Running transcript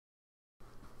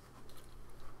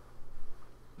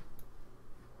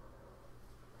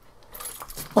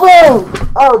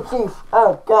Oh, jeez.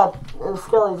 Oh, God. The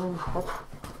skeleton.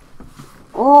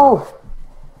 Ooh.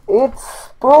 It's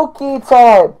spooky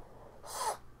time.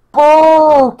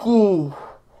 Spooky.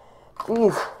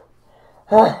 Jeez.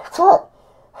 It's hot.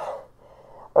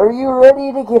 Are you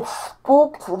ready to get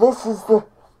spooked? This is the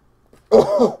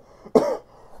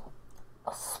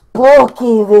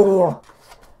spooky video.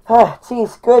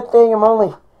 Jeez, good thing I'm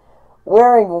only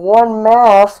wearing one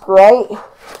mask, right?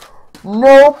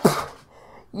 Nope.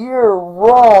 You're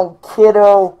wrong,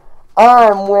 kiddo.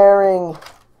 I'm wearing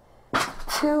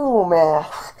 2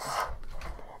 masks.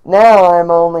 Now I'm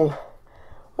only...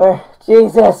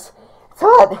 Jesus, it's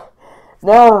hot.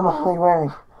 Now I'm only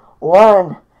wearing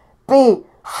 1. Be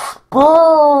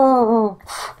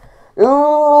spooked.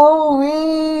 Ooh-wee.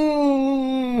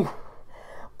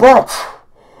 But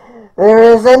there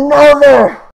is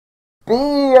another.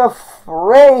 Be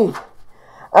afraid.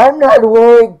 I'm not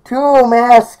wearing 2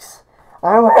 masks.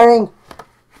 I'm wearing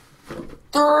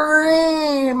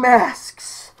 3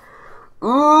 masks.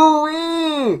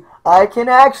 Ooh-wee. I can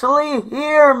actually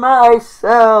hear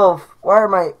myself. Why are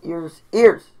my ears?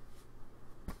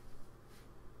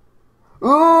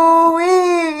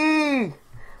 Ooh-wee.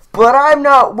 But I'm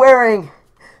not wearing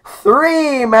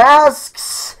 3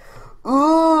 masks.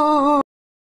 Ooh.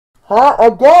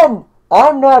 Again,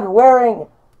 I'm not wearing...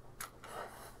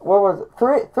 What was it?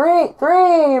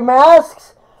 Three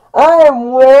masks.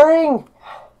 I'm wearing...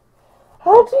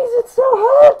 Oh, jeez, it's so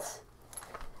hot.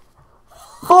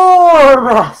 4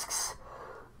 masks.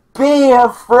 Be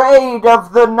afraid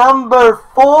of the number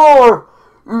 4.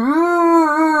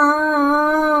 Ooh.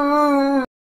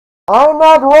 I'm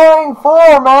not wearing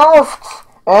 4 masks.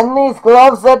 And these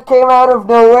gloves that came out of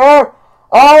nowhere,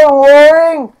 I'm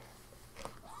wearing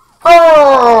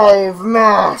 5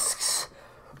 masks.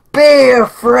 Be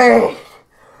afraid.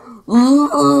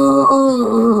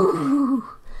 Ooh.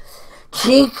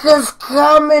 Chica's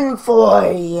coming for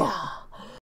you.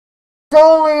 Not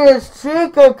only is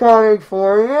Chica coming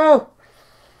for you,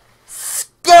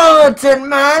 Skeleton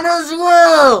Man as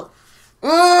well.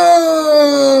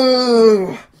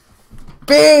 Ooh.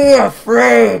 Be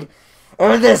afraid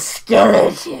of the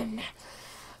skeleton.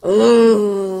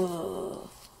 Ooh.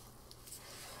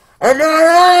 And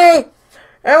I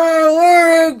am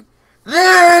wearing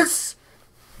this.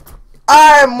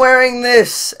 I'm wearing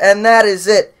this, and that is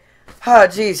it. Ah,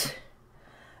 jeez.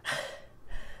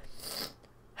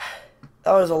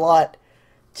 That was a lot.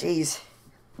 Jeez.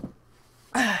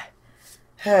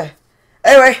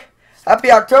 Anyway,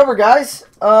 happy October, guys.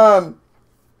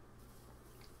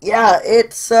 Yeah,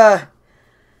 it's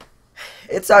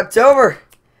October,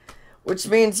 which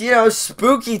means, you know,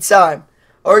 spooky time.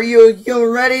 Are you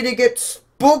ready to get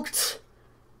spooked?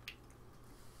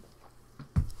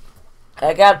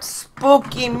 I got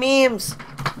spooky memes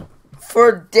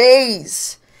for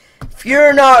days. If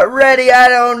you're not ready, I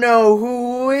don't know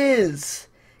who is.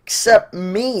 Except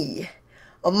me.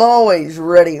 I'm always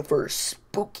ready for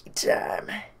spooky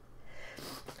time.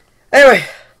 Anyway,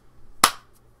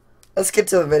 let's get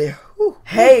to the video. Whew.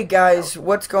 Hey guys,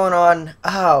 what's going on?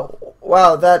 Oh,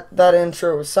 wow, that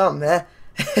intro was something, eh?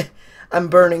 I'm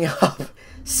burning up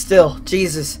still.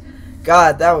 Jesus.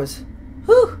 God, that was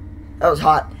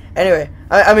hot. Anyway,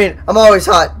 I mean, I'm always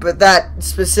hot, but that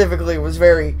specifically was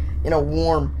very, you know,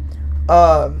 warm.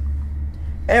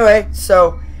 Anyway,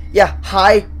 so yeah,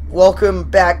 hi, welcome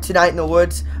back to Night in the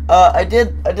Woods. I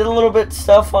did a little bit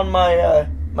stuff on my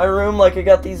my room, like I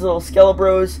got these little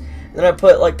Skelebros, then I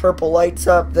put like purple lights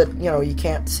up that, you know, you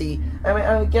can't see. I mean,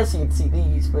 I guess you can see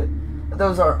these, but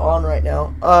those aren't on right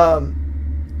now.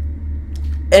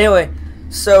 Anyway,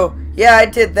 so yeah, I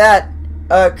did that,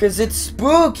 cause it's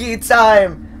spooky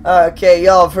time. Okay,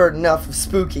 y'all have heard enough of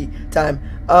spooky time.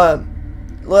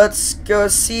 Let's go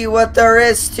see what there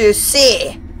is to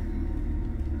see.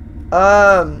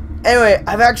 Anyway,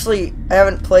 I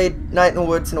haven't played Night in the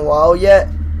Woods in a while yet.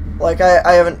 Like,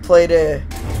 I haven't played it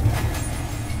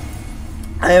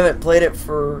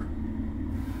for,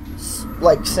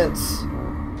 like, since,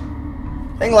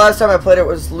 I think last time I played it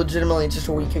was legitimately just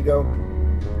a week ago.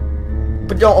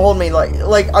 But don't hold me,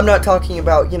 like, I'm not talking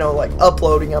about, you know, like,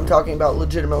 uploading. I'm talking about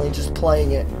legitimately just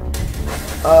playing it.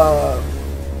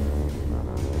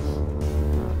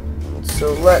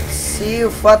 So let's see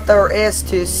what there is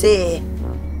to see.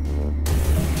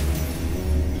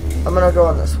 I'm gonna go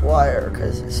on this wire,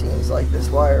 because it seems like this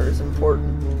wire is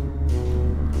important.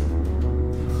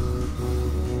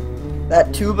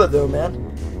 That tuba, though, man.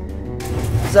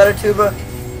 Is that a tuba?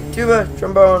 Tuba,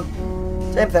 trombone,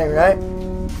 same thing, right?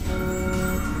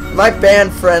 My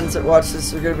band friends that watch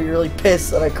this are gonna be really pissed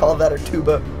that I call that a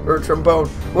tuba or a trombone.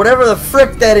 Whatever the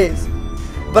frick that is.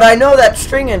 But I know that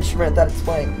string instrument that it's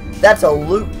playing. That's a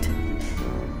lute.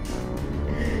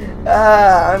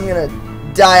 I'm gonna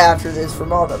die after this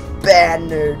from all the bad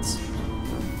nerds.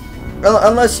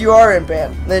 Unless you are in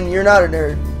band, then you're not a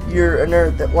nerd. You're a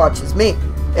nerd that watches me.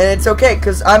 And it's okay,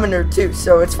 because I'm a nerd too,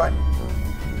 so it's fine.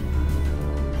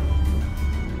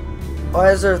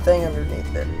 Why is there a thing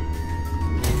underneath there?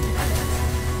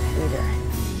 Okay.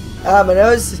 My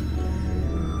nose.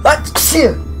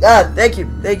 Thank you,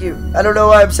 thank you. I don't know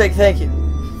why I'm saying thank you.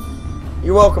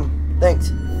 You're welcome.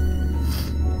 Thanks.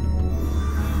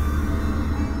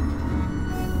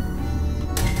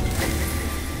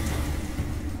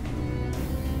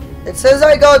 It says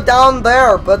I go down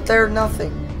there, but there's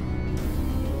nothing.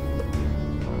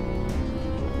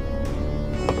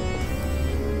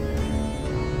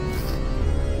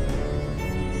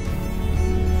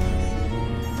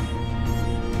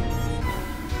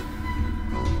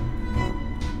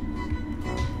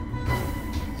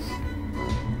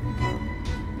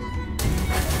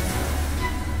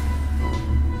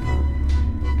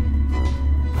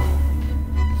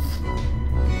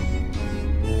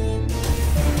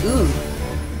 Ooh.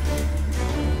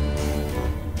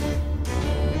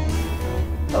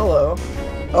 Hello.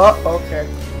 Oh, okay.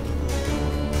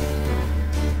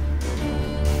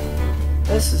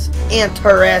 This is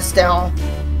interesting.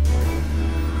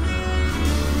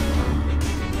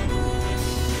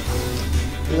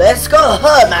 Let's go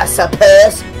home, I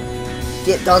suppose.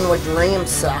 Get done with dream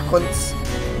sequence.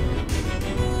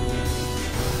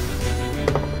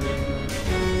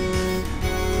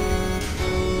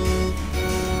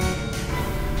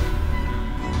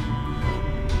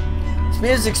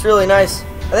 Music's really nice.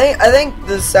 I think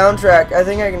the soundtrack, I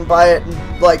think I can buy it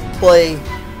and like play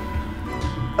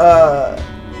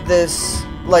this,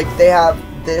 like they have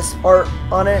this part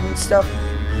on it and stuff.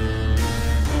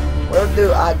 Where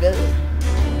do I go?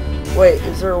 Wait,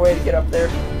 is there a way to get up there?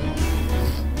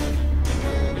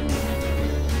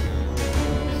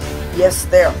 Yes,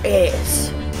 there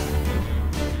is.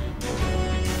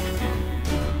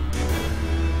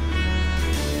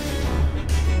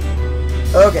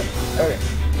 Okay. Okay.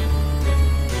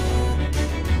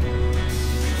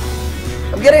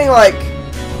 I'm getting like,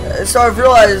 so I've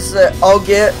realized that I'll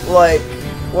get like,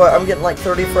 what, I'm getting like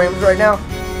 30 frames right now.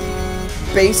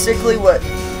 Basically what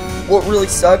really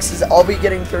sucks is I'll be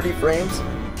getting 30 frames,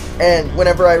 and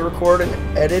whenever I record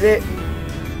and edit it,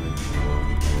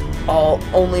 I'll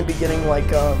only be getting like,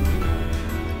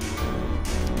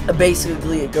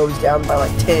 basically it goes down by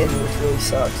like 10, which really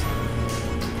sucks.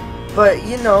 But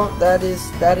you know, that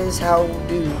is how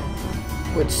do,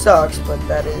 which sucks, but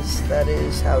that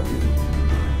is how do.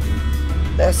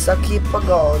 Let's keep a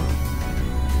going.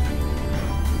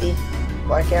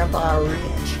 Why can't I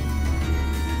reach?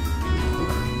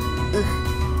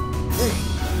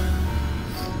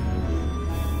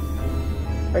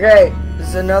 Okay,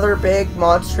 is another big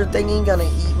monster thingy gonna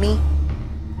eat me?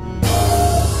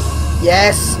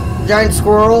 Yes, giant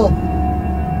squirrel.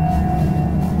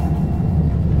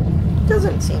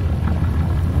 Doesn't seem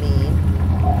mean.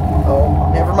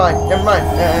 Oh, never mind, never mind.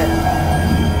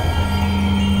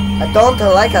 I don't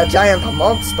like a giant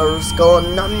monsters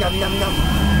going nom nom nom nom.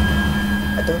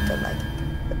 I don't like it.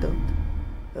 I don't.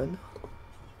 No.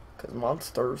 Because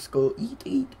monsters go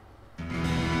eat.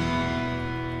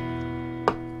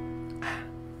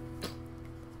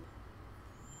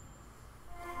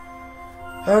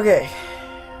 Okay.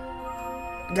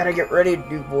 Gotta get ready to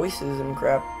do voices and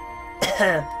crap.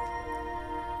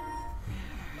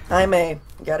 Hi, May.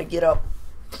 Gotta get up.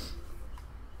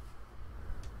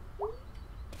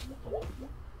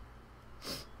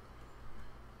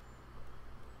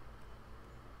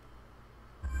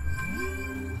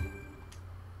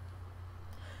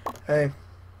 Hey.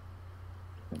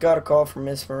 Got a call from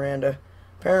Miss Miranda.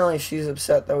 Apparently she's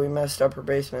upset that we messed up her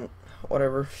basement.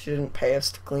 Whatever. She didn't pay us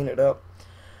to clean it up.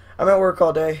 I'm at work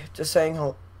all day. Just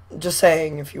saying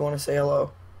if you want to say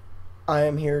hello. I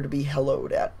am here to be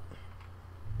helloed at.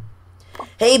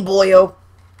 Hey, boyo.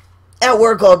 At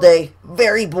work all day.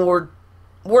 Very bored.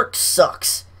 Work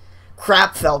sucks.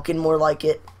 Crap, Falcon, more like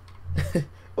it.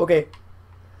 Okay.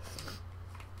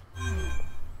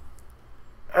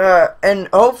 And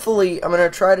hopefully I'm going to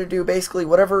try to do basically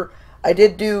whatever I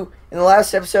did do in the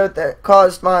last episode that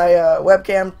caused my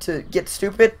webcam to get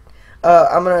stupid.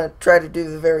 I'm going to try to do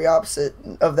the very opposite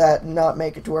of that and not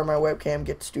make it to where my webcam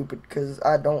gets stupid, because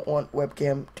I don't want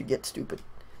webcam to get stupid.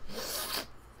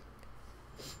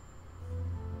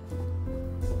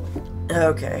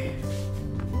 Okay.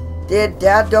 Did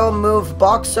Dado move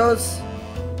boxers?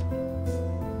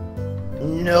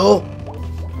 No.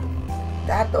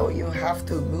 Dado, you have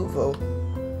to move. Oh.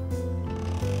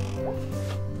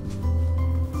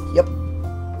 Yep.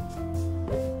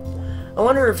 I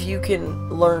wonder if you can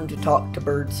learn to talk to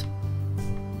birds.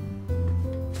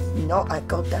 No, I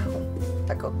go down.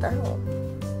 I go down.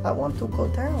 I want to go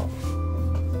down.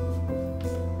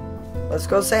 Let's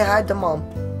go say hi to Mom.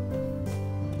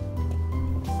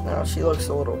 No, she looks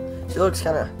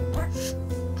kind of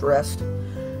stressed.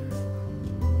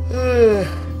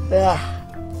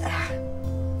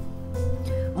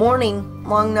 Morning,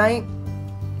 long night.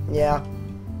 Yeah.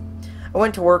 I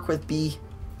went to work with B.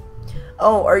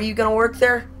 Oh, are you gonna work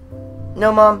there?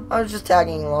 No, Mom, I was just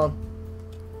tagging along.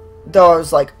 Though I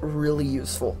was like really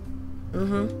useful.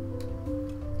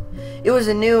 It was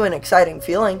a new and exciting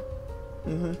feeling.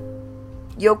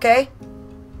 You okay?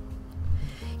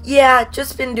 Yeah,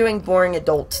 just been doing boring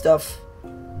adult stuff.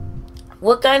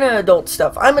 What kind of adult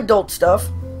stuff? I'm adult stuff.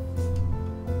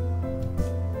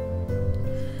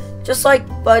 Just like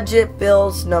budget,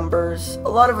 bills, numbers. A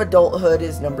lot of adulthood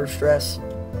is number stress.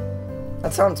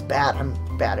 That sounds bad. I'm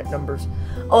bad at numbers.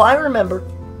 Oh, I remember.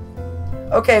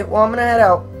 Okay, well, I'm gonna head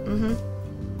out.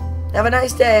 Have a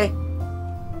nice day.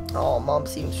 Oh, Mom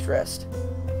seems stressed.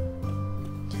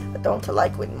 I don't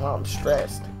like when Mom's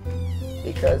stressed,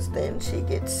 because then she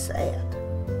gets sad.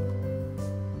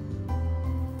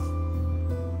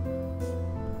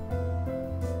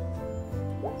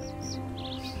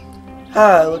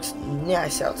 Ah, it looks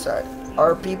nice outside.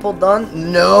 Are people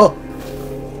done? No.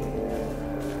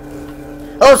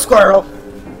 Oh, squirrel.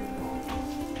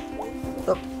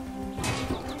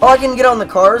 Oh, I can get on the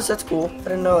cars? That's cool. I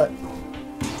didn't know that.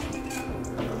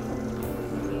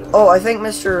 Oh, I think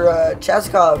Mr.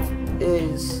 Chaskov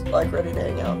is, like, ready to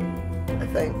hang out. I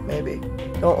think, maybe.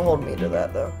 Don't hold me to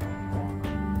that, though.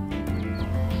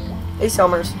 Hey,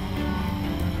 Summers.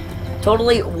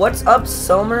 Totally. What's up,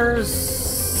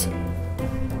 Summers?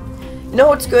 You know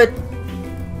what's good?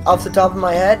 Off the top of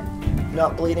my head,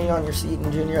 not bleeding on your seat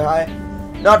in junior high.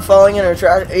 Not falling in a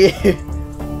trash...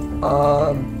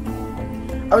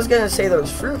 I was gonna say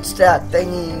those fruit stack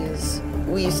thingies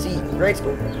we used to eat in grade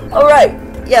school. Oh, right.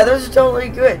 Yeah, those are totally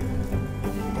good.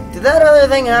 Did that other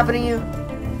thing happen to you?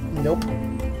 Nope.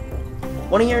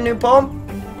 Want to hear a new poem?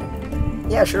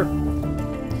 Yeah, sure.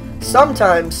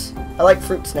 Sometimes I like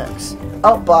fruit snacks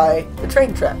out by the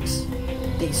train tracks.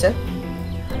 Decent.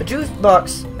 A juice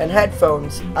box and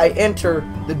headphones. I enter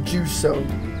the juice zone.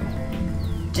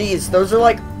 Geez, those are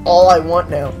like all I want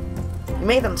now. You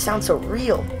made them sound so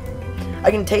real. I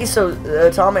can taste those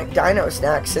atomic dino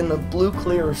snacks in the blue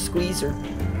clear squeezer.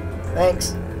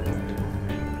 Thanks.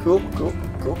 Cool.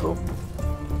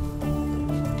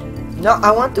 No,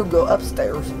 I want to go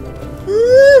upstairs.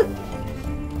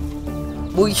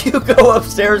 Will you go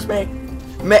upstairs, May?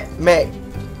 May.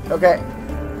 Okay.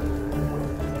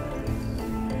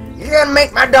 You're gonna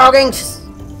make my dog anxious.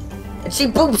 And she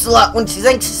poops a lot when she's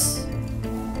anxious.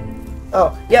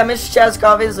 Oh, yeah, Mr.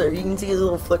 Chaskov is there. You can see his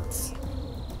little foots.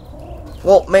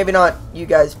 Well, maybe not you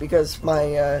guys, because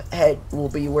my head will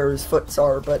be where his foots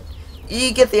are, but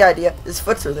you get the idea. His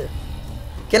foots are there.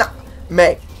 Can I...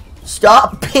 May,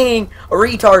 stop being a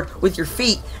retard with your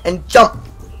feet and jump.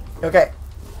 Okay.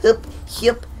 Hip,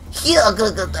 hip, hip.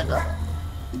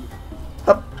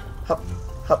 Hop, hop,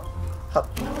 hop, hop.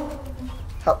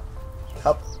 Hop,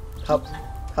 hop, hop,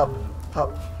 hop, hop,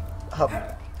 hop, hop,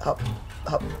 hop,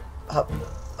 hop,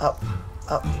 hop,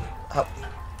 hop, hop,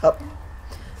 hop.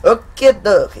 Okay,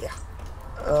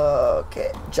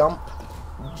 okay, jump,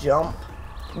 jump.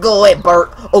 Go away,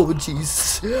 Bart. Oh,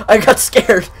 jeez. I got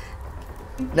scared.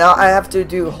 Now I have to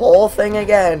do the whole thing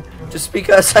again just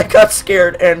because I got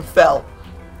scared and fell.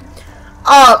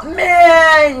 Oh,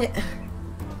 man.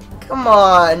 Come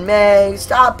on, May.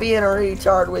 Stop being a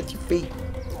retard with your feet.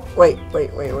 Wait.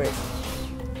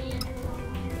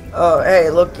 Oh, hey,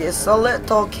 look, it's a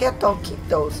little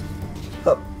kiddos.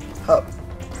 Hup, hup.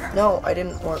 No, I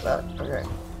didn't want that. Okay.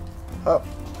 Hup,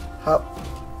 hup.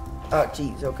 Oh,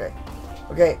 jeez, okay.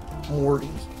 Okay, Morty.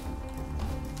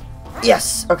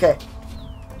 Yes, okay.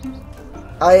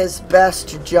 I is best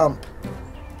to jump.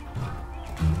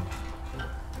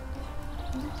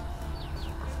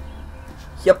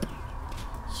 Yep.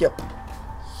 Yep.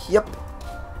 Yep.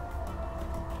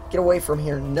 Get away from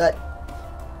here, nut.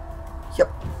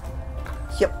 Yep.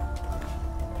 Yep.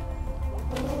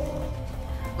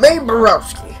 May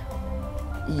Borowski.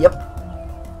 Yep.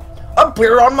 Up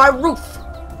here on my roof.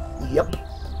 Yep.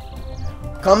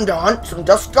 Come to hunt some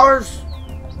dust stars?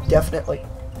 Definitely.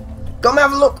 Come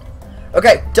have a look.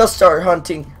 Okay, dust star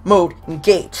hunting mode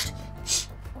engaged. Shh.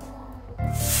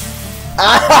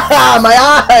 Ah, my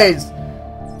eyes!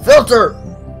 Filter!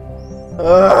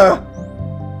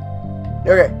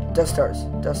 Okay, dust stars,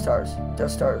 dust stars,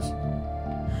 dust stars.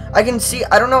 I can see,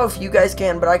 I don't know if you guys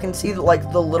can, but I can see like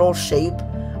the little shape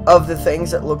of the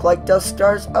things that look like dust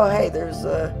stars. Oh, hey, there's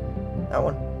that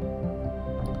one.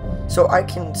 So I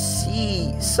can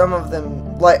see some of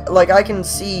them, like I can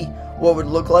see what would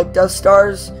look like dust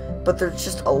stars, but there's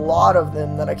just a lot of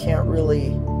them that I can't really,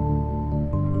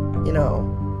 you know.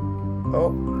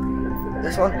 Oh,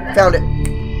 this one, found it.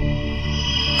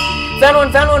 Found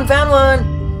one, found one, found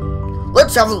one.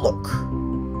 Let's have a look.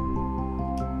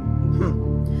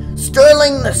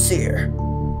 Sterling the Seer.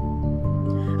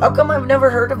 How come I've never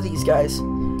heard of these guys?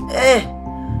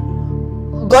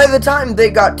 By the time they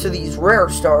got to these rare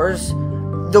stars,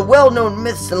 the well-known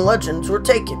myths and legends were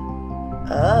taken.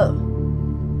 Oh.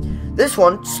 This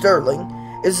one, Sterling,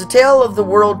 is the tale of the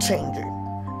world changing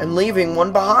and leaving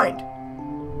one behind.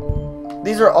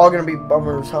 These are all going to be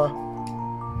bummers, huh?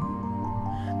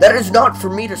 That is not for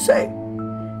me to say.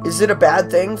 Is it a bad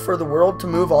thing for the world to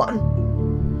move on?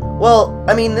 Well,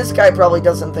 I mean, this guy probably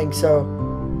doesn't think so.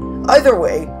 Either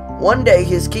way, one day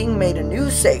his king made a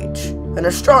new sage, an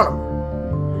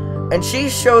astronomer, and she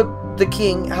showed the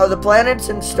king how the planets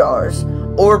and stars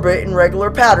orbit in regular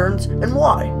patterns and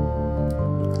why.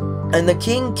 And the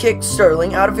king kicked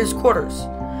Sterling out of his quarters,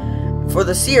 for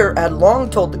the seer had long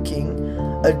told the king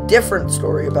a different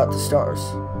story about the stars.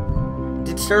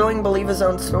 Did Sterling believe his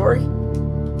own story?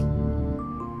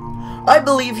 I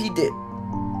believe he did.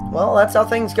 Well, that's how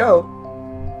things go.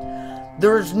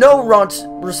 There is no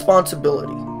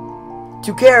responsibility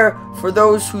to care for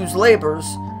those whose labors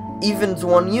evens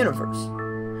one universe,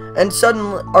 and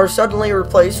are suddenly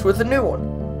replaced with a new one.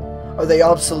 Are they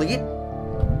obsolete?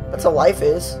 That's how life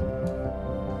is.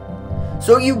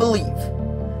 So you believe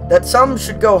that some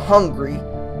should go hungry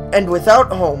and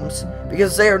without homes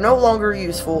because they are no longer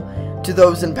useful to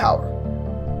those in power.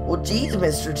 Well, geez,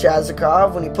 Mr.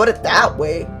 Chazikov, when you put it that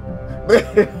way.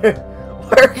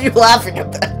 Why are you laughing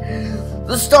at that?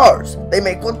 The stars, they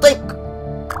make one think.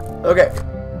 Okay.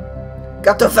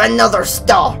 Got to find another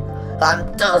star.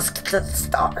 I'm Dusk the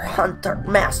Star Hunter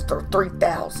Master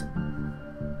 3000.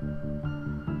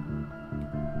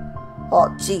 Oh,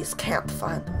 jeez, can't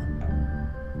find one.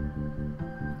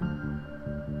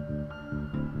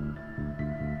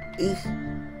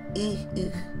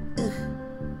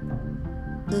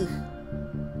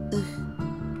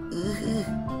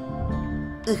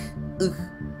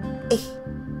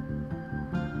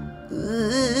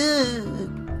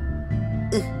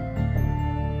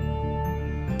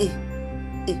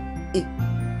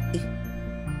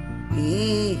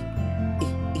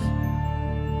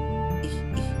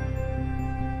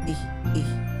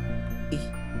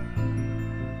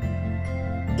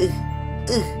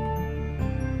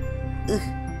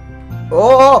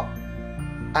 Oh,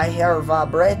 I hear a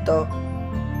vibrato.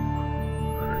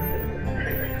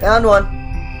 Found one.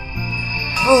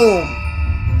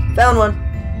 Boom. Found one.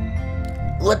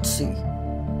 Let's see.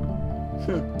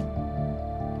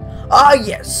 Ah,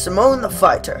 yes, Simone the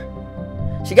Fighter.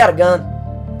 She got a gun.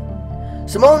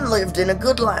 Simone lived in a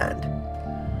good land.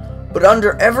 But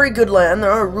under every good land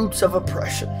there are roots of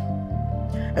oppression.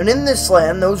 And in this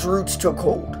land those roots took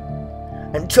hold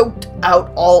and choked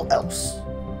out all else.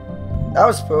 That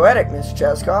was poetic, Mr.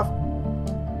 Chaskov.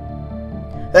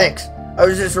 Thanks. I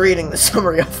was just reading the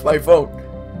summary off my phone.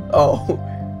 Oh.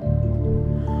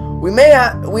 We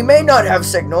may not have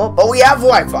signal, but we have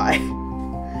Wi-Fi.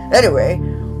 Anyway,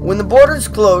 when the borders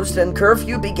closed and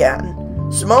curfew began,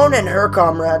 Simone and her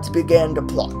comrades began to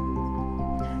plot.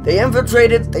 They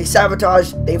infiltrated, they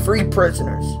sabotaged, they freed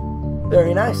prisoners.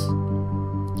 Very nice.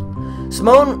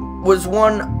 Simone was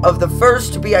one of the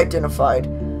first to be identified,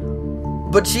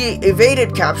 but she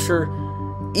evaded capture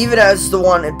even as the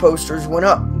wanted posters went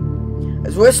up.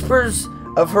 As whispers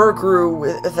of her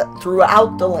grew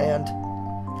throughout the land,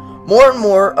 more and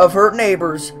more of her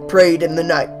neighbors prayed in the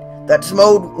night that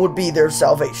Simone would be their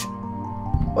salvation.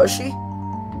 Was she?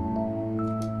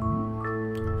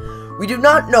 We do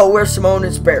not know where Simone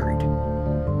is buried.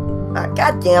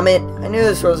 God damn it, I knew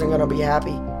this wasn't going to be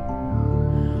happy.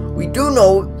 We do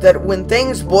know that when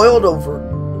things boiled over,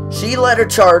 she led a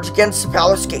charge against the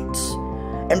palace gates,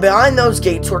 and behind those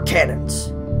gates were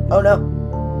cannons. Oh no.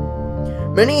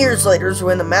 Many years later,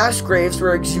 when the mass graves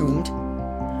were exhumed,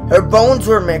 her bones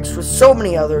were mixed with so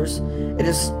many others, it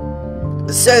is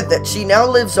said that she now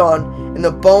lives on in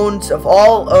the bones of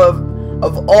all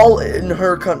in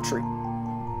her country.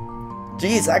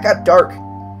 Jeez, that got dark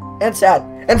and sad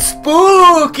and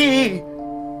spooky.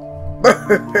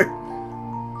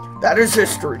 That is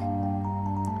history.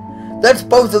 That's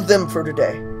both of them for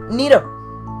today. Neato.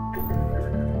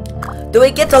 Do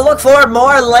we get to look for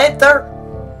more later?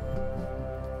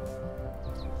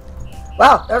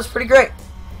 Wow, that was pretty great.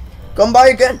 Come by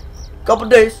again. couple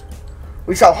days,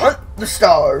 we shall hunt the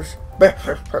stars.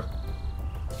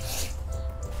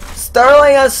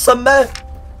 Sterling as some.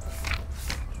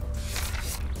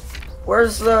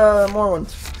 Where's the more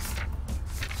ones?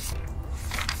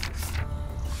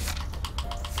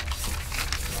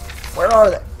 Where are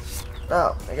they?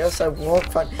 Oh, I guess I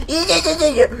won't find.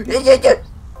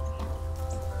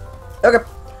 Okay,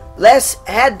 let's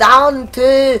head down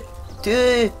to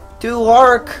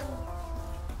work.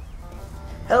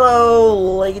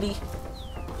 Hello, lady.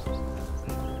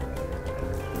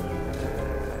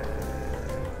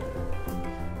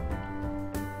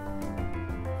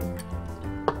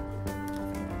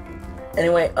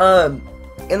 Anyway,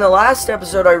 in the last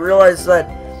episode, I realized that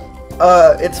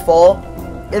it's fall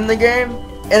in the game,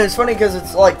 and it's funny because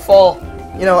it's like fall,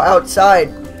 you know,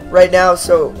 outside right now.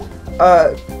 So,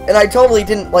 and I totally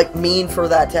didn't like mean for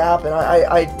that to happen.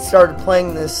 I started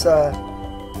playing this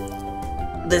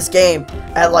this game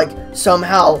at like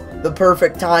somehow the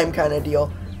perfect time kind of deal.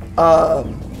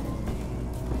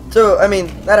 So I mean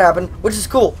that happened, which is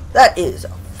cool. That is a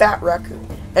fat raccoon.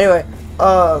 Anyway,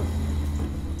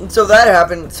 and so that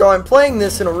happened. So I'm playing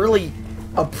this in a really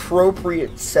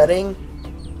appropriate setting.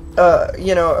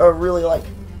 You know, a really like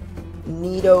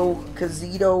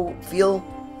Casito feel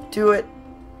to it.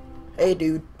 Hey,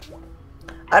 dude.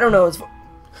 I don't know.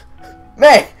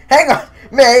 May, hang on.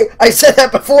 May, I said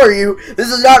that before you.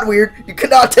 This is not weird. You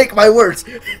cannot take my words.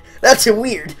 That's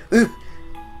weird.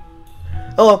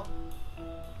 Hello.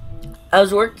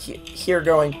 How's work here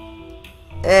going?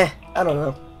 I don't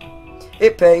know.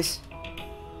 It pays.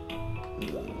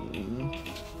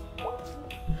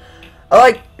 I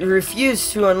like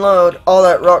refuse to unload all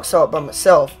that rock salt by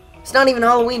myself. It's not even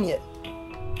Halloween yet.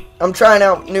 I'm trying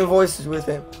out new voices with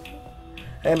him.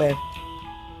 Hey man,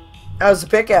 how's the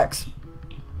pickaxe?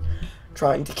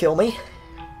 Trying to kill me,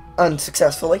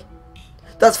 unsuccessfully.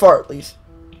 Thus far, at least.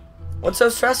 What's so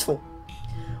stressful?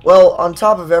 Well, on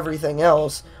top of everything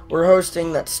else, we're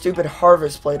hosting that stupid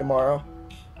harvest play tomorrow.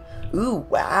 Ooh,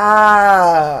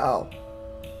 wow.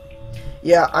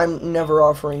 Yeah, I'm never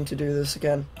offering to do this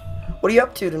again. What are you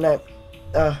up to tonight?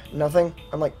 Nothing.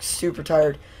 I'm like super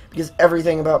tired because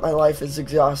everything about my life is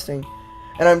exhausting.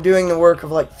 And I'm doing the work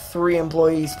of like 3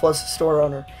 employees plus a store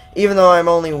owner, even though I'm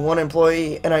only 1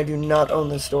 employee and I do not own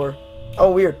the store.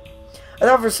 Oh, weird. I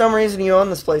thought for some reason you own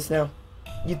this place now.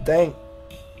 You'd think.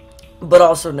 But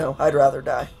also no, I'd rather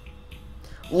die.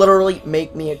 Literally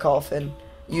make me a coffin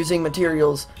using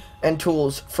materials and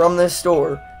tools from this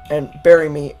store and bury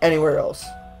me anywhere else.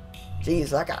 Jeez,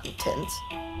 that got intense.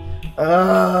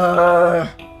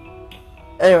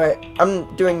 Anyway,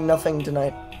 I'm doing nothing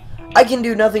tonight. I can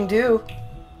do nothing too.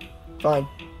 Fine.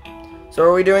 So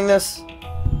are we doing this?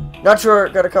 Not sure.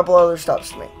 Got a couple other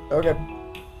stops to make. Okay.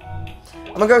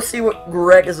 I'm gonna go see what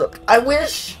Greg is up to. I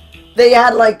wish they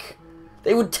had like,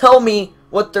 they would tell me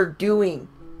what they're doing.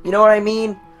 You know what I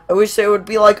mean? I wish they would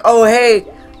be like, oh hey,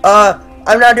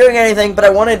 I'm not doing anything, but I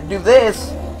wanted to do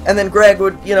this, and then Greg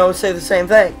would, you know, say the same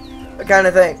thing, that kind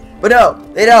of thing. But no,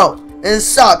 they don't. And it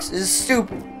sucks. It's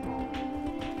stupid.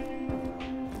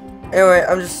 Anyway,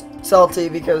 I'm just salty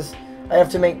because I have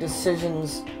to make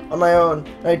decisions on my own,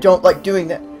 and I don't like doing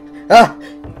that.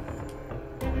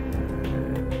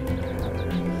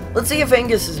 Let's see if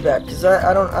Angus is back, because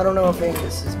I don't know if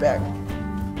Angus is back.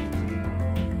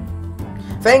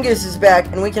 If Angus is back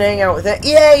and we can hang out with him.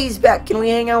 Yeah, he's back. Can we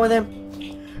hang out with him?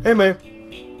 Hey man.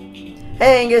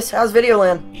 Hey Angus, how's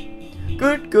Videoland?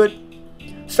 Good, good.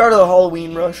 Start of the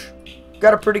Halloween rush.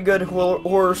 Got a pretty good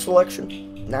horror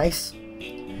selection. Nice.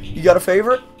 You got a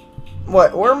favorite?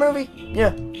 What, horror movie?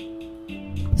 Yeah.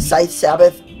 Scythe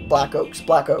Sabbath, Black Oaks.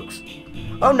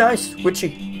 Oh nice, witchy.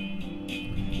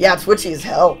 Yeah, it's witchy as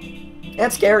hell.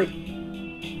 And scary.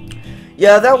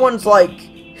 Yeah, that one's like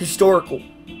historical.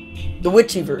 The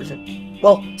witchy version.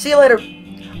 Well, see you later.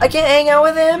 I can't hang out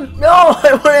with him? No,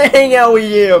 I want to hang out with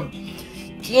him.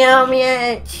 Damn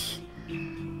it.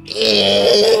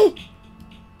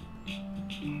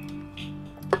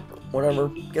 Whatever.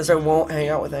 Guess I won't hang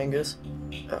out with Angus.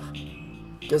 Ugh.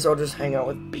 Guess I'll just hang out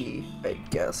with B. I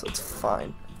guess that's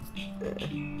fine.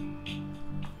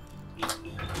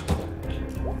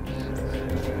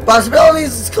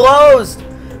 Possibilities is closed.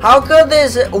 How could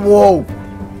this? Whoa.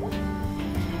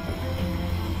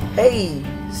 Hey,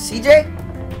 CJ?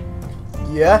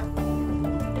 Yeah?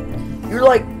 You were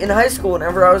like in high school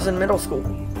whenever I was in middle school.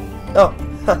 Oh,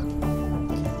 huh.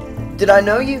 Did I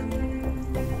know you?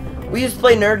 We used to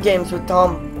play nerd games with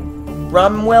Tom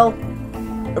Rumwell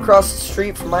across the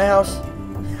street from my house.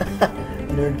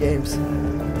 Nerd games.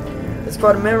 That's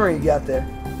quite a memory you got there.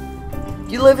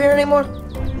 Do you live here anymore?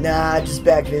 Nah, just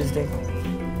back visiting.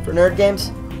 For nerd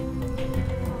games?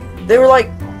 They were like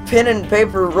pen and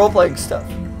paper role-playing stuff.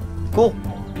 Cool.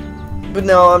 But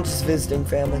no, I'm just visiting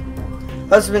family.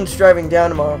 Husband's driving down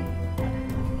tomorrow.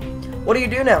 What do you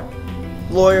do now?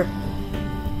 Lawyer.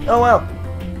 Oh wow.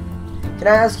 Can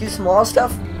I ask you some law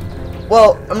stuff?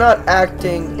 Well, I'm not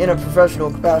acting in a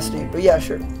professional capacity, but yeah,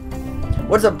 sure.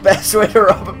 What's the best way to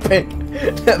rob a bank?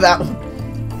 That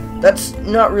one. That's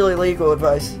not really legal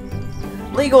advice.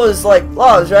 Legal is like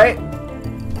laws, right?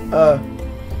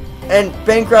 And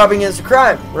bank robbing is a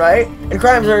crime, right? And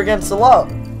crimes are against the law.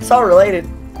 It's all related.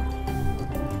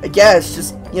 I guess,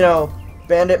 just, you know,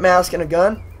 bandit mask and a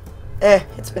gun?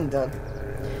 It's been done.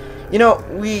 You know,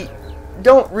 we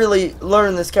don't really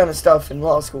learn this kind of stuff in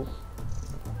law school.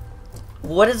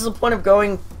 What is the point of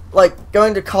going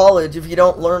to college if you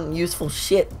don't learn useful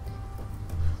shit?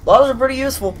 Laws are pretty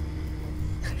useful.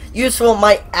 Useful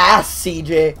my ass,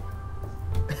 CJ.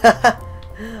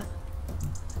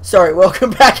 Sorry,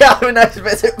 welcome back. Have a nice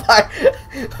visit. Bye.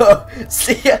 Oh,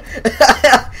 see ya.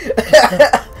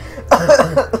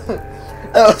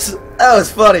 That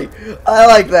was funny. I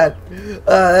like that.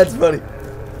 That's funny.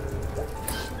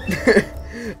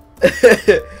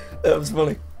 That was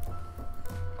funny.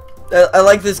 I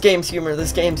like this game's humor.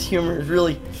 This game's humor is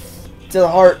really to the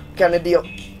heart kind of deal.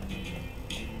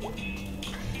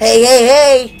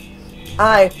 Hey!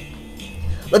 Hi.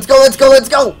 Let's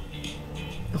go!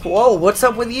 Whoa, what's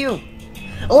up with you?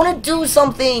 I want to do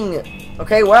something.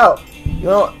 Okay, wow. You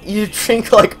know, you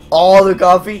drink like all the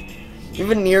coffee? You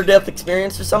have a near-death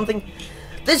experience or something?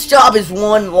 This job is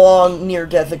one long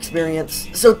near-death experience.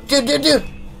 So, dude. You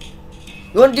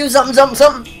want to do something?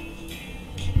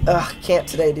 Ugh, can't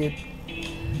today, dude.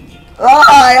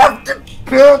 I have to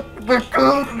pick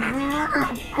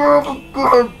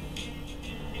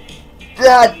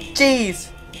God, jeez.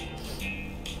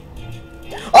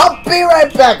 I'll be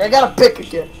right back. I gotta pick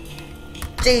again.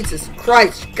 Jesus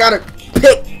Christ, gotta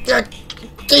pick.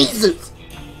 Jesus.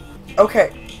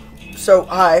 Okay, so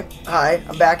hi,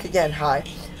 I'm back again. Hi.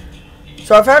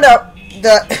 So I found out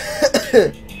that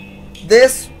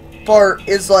this part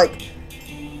is like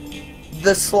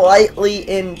the slightly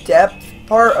in-depth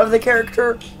part of the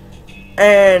character,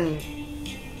 and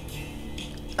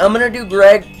I'm gonna do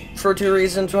Greg for two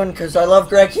reasons. One, because I love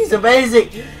Greg, he's amazing,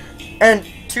 and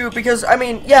two, because I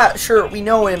mean, yeah, sure, we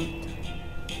know him,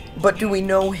 but do we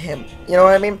know him? You know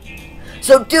what I mean?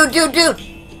 So, dude, you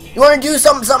wanna do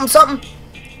something?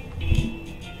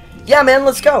 Yeah, man,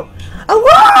 let's go. Oh,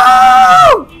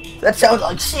 whoa! That sounds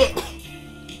like shit.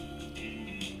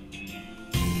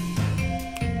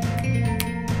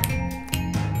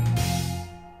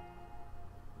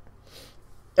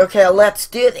 Okay, let's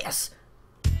do this.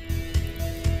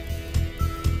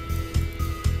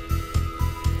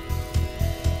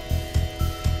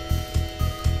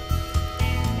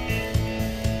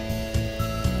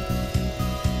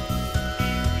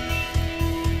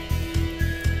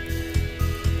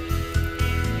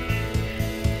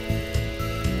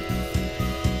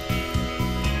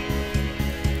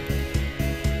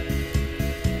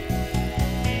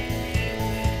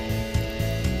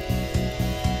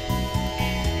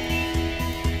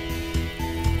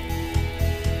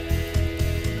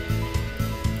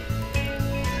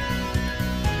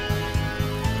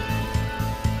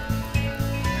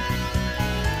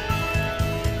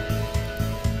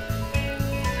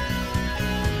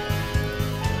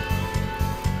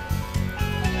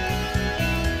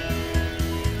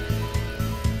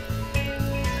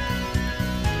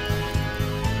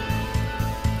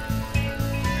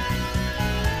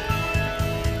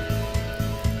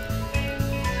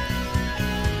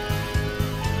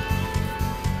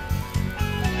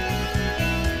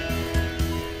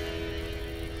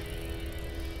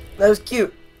 That was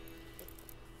cute.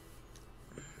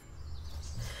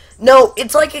 No,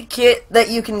 it's like a kit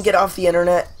that you can get off the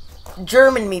internet.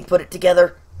 German me put it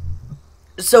together.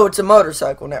 So it's a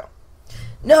motorcycle now.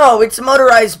 No, it's a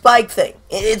motorized bike thing.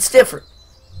 It's different.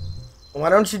 Why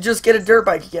don't you just get a dirt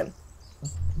bike again?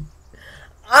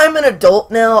 I'm an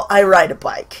adult now. I ride a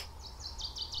bike.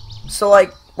 So,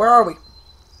 like, where are we?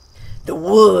 The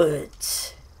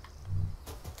woods.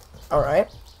 Alright.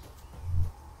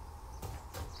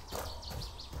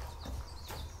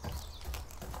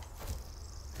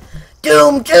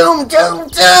 Doom!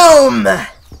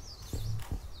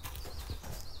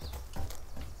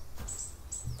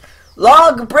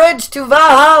 Log bridge to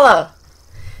Valhalla!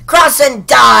 Cross and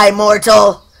die,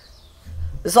 mortal!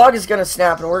 This log is gonna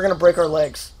snap and we're gonna break our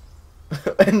legs.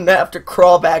 And have to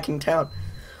crawl back in town.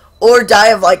 Or die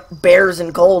of, like, bears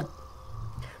and cold.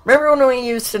 Remember when we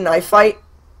used to knife fight?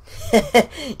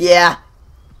 Yeah.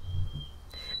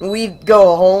 We'd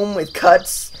go home with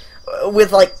cuts.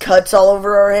 with like cuts all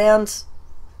over our hands.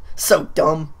 So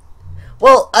dumb.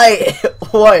 Well,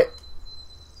 what?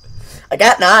 I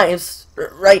got knives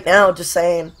right now, just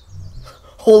saying.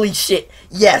 Holy shit.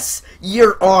 Yes,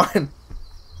 you're on.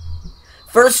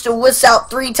 First to whisk out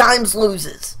 3 times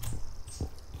loses.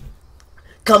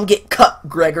 Come get cut,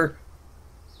 Gregor.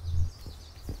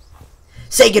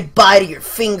 Say goodbye to your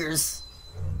fingers.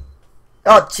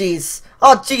 Oh, jeez.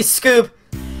 Oh, jeez, Scoob.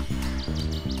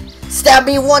 Stab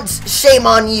me once, shame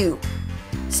on you.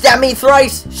 Stab me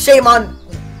thrice, shame on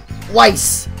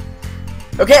Weiss.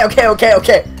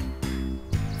 Okay.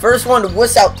 First one to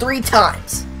whisk out 3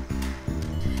 times.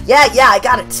 Yeah, I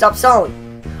got it. Stop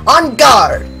selling. On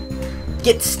guard.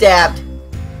 Get stabbed.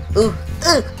 Ooh.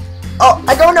 Oh,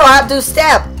 I don't know how to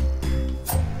stab.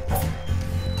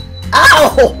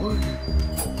 Ow!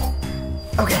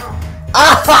 Okay.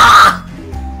 Ah!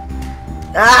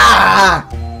 Ah!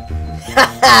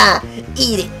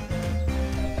 Eat it.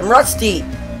 I'm rusty.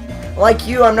 Like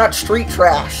you, I'm not street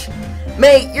trash.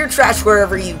 Mate, you're trash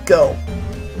wherever you go.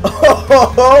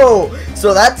 Oh,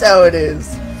 so that's how it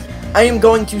is. I am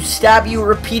going to stab you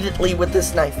repeatedly with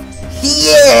this knife.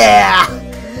 Yeah!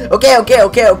 Okay.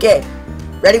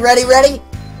 Ready?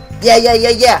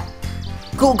 Yeah.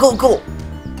 Cool. Go.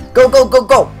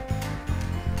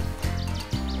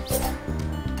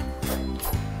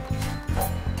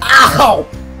 Ow!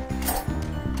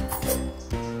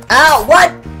 Ow,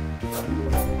 what?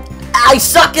 I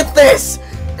suck at this!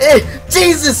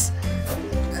 Jesus!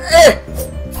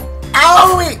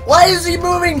 Owie! Why is he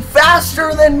moving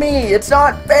faster than me? It's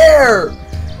not fair!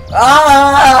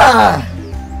 Ah!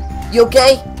 You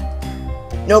okay?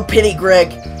 No pity,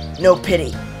 Greg. No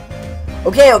pity.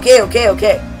 Okay.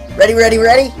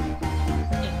 Ready?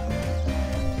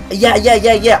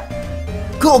 Yeah.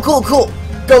 Cool. Go.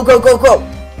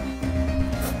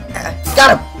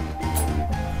 Got him!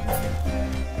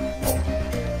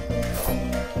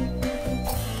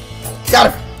 Got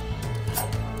him!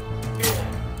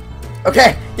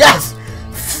 Okay, yes!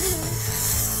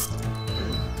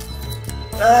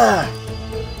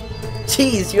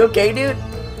 Jeez, you okay, dude?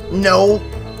 No,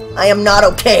 I am not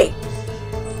okay.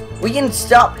 We can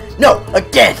stop. No,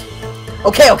 again!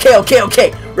 Okay.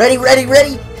 Ready?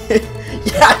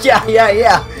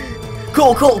 Yeah.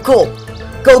 Cool. Go.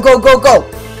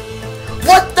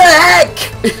 What the heck?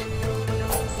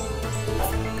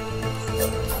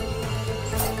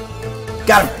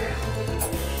 Got him.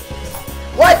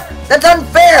 What? That's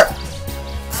unfair!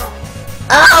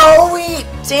 Owie!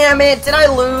 Damn it, did I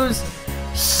lose?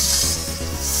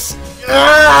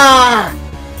 Ah!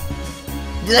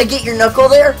 Did I get your knuckle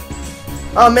there?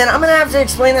 Oh man, I'm gonna have to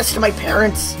explain this to my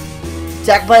parents.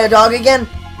 Attacked by a dog again?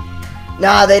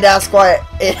 Nah, they'd ask why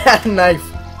it had a knife.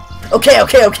 Okay.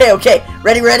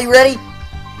 Ready?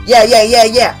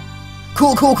 Yeah.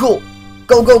 Cool. Go.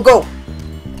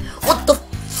 What the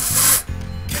f...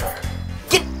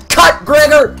 Get cut,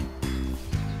 Gregor!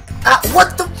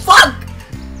 What the fuck?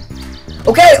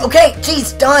 Okay,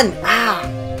 jeez, done.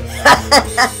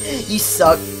 You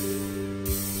suck.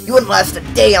 You wouldn't last a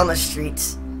day on the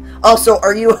streets. Also,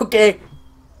 are you okay?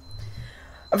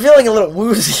 I'm feeling a little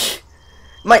woozy.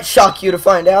 Might shock you to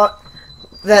find out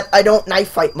that I don't knife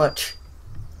fight much.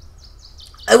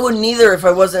 I wouldn't either if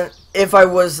I was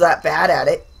that bad at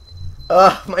it.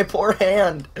 My poor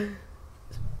hand.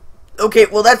 Okay,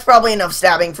 well that's probably enough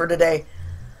stabbing for today.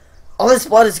 All this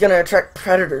blood is gonna attract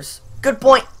predators. Good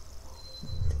point.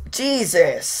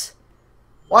 Jesus.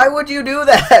 Why would you do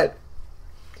that?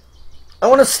 I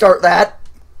want to start that.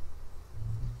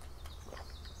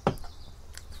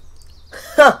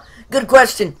 Huh, good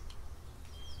question.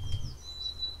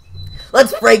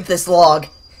 Let's break this log.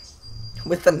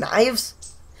 With the knives?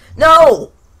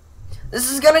 No!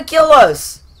 This is gonna kill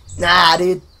us. Nah,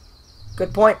 dude.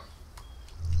 Good point.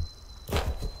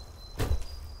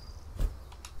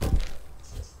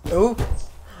 Ooh.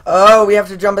 Oh, we have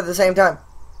to jump at the same time.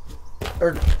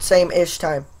 Or same-ish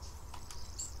time.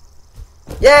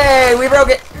 Yay! We broke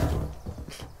it!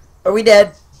 Are we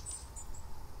dead?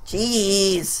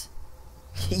 Jeez.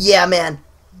 Yeah, man.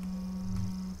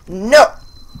 No!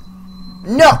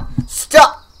 No!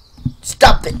 Stop!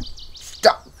 Stop it!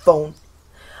 Stop, phone.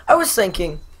 I was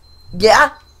thinking,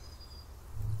 yeah?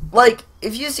 Like,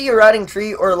 if you see a rotting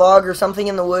tree or a log or something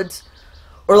in the woods,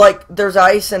 or like there's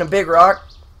ice and a big rock,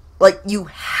 like you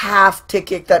have to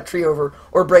kick that tree over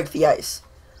or break the ice.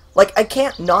 Like, I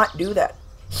can't not do that.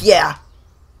 Yeah.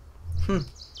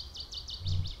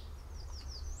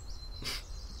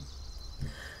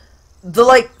 The,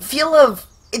 like, feel of,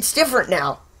 it's different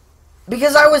now.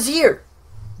 Because I was here.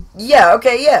 Yeah,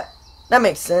 okay, yeah. That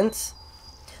makes sense.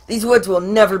 These woods will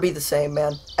never be the same,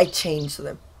 man. I changed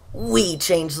them. We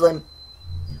changed them.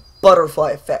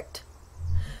 Butterfly effect.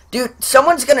 Dude,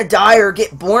 someone's gonna die or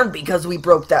get born because we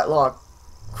broke that log.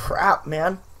 Crap,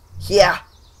 man. Yeah.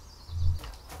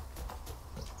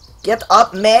 Get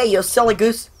up, May, you silly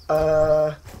goose.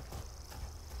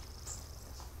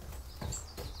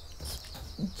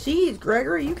 Jeez,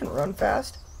 Gregory, you can run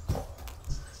fast.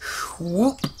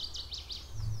 Whoop.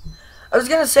 I was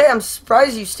gonna say, I'm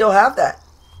surprised you still have that.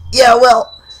 Yeah,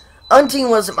 well, hunting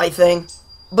wasn't my thing.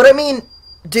 But I mean,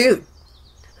 dude.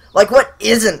 Like, what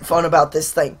isn't fun about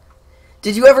this thing?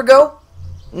 Did you ever go?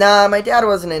 Nah, my dad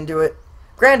wasn't into it.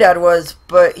 Granddad was,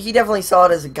 but he definitely saw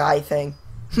it as a guy thing.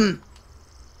 That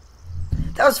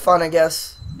was fun, I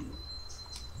guess.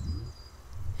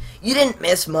 You didn't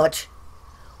miss much.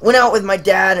 Went out with my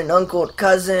dad and uncle and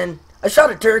cousin. I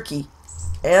shot a turkey.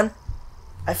 And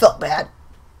I felt bad.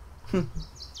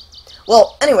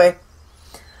 Well, anyway.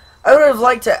 I would have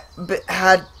liked to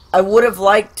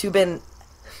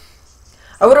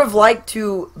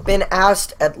been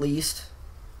asked at least.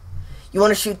 You want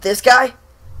to shoot this guy?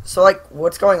 So, like,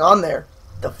 what's going on there?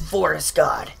 The forest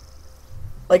god.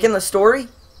 Like in the story?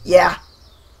 Yeah.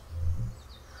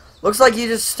 Looks like you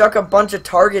just stuck a bunch of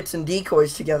targets and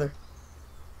decoys together.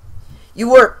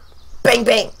 You work. Bang,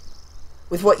 bang.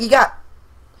 With what you got.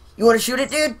 You want to shoot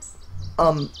it, dude?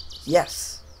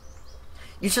 Yes.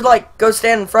 You should, like, go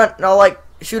stand in front and I'll, like,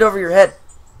 shoot over your head.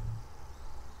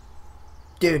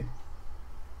 Dude.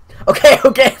 Okay,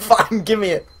 okay, fine. Give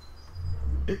me it.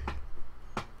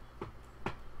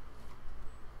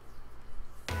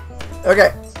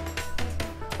 Okay.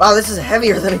 Wow, this is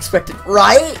heavier than expected,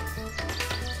 right?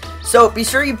 So, be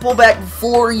sure you pull back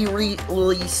before you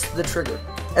release the trigger.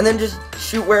 And then just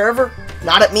shoot wherever.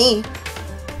 Not at me.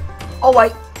 All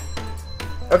right.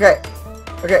 Okay.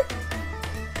 Okay.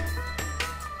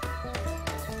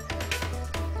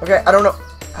 Okay, I don't know.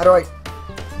 How do I...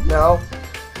 No.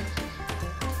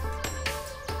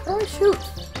 How do I shoot?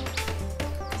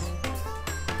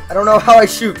 I don't know how I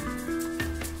shoot.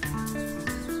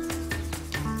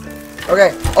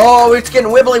 Okay. Oh, it's getting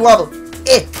wibbly wobbly.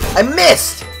 I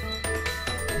missed!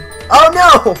 Oh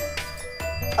no!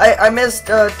 I missed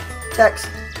text.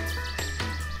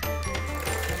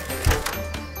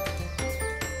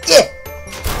 Yeah!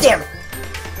 Damn it!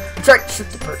 I'm trying to shoot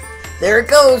the bird. There it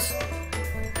goes!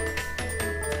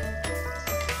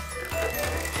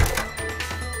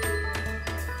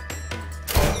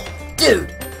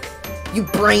 Dude! You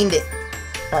brained it.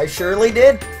 I surely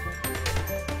did.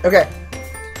 Okay.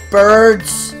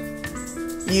 Birds,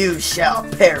 you shall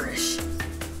perish.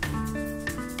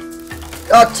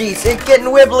 Oh, jeez, it's getting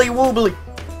wibbly wobbly.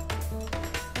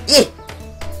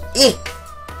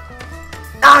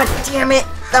 Ah, damn it.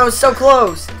 That was so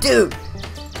close. Dude.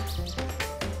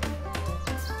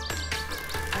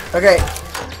 Okay.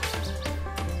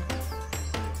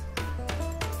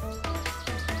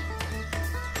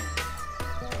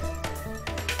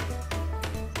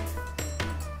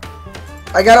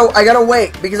 I gotta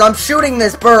wait because I'm shooting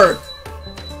this bird.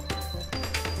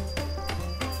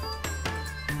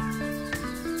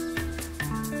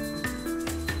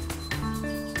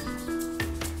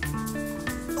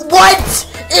 What?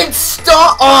 It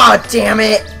stopped. Aw, damn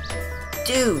it.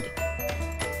 Dude.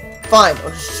 Fine, I'll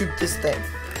just shoot this thing.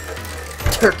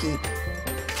 Turkey.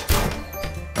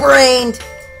 Brained.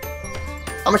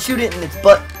 I'm gonna shoot it in its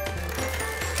butt.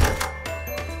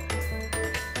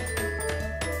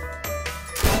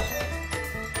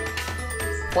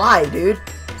 Why, dude?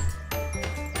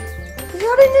 It's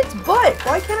not in its butt.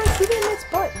 Why can't I shoot it in its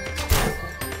butt?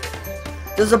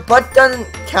 Does the butt doesn't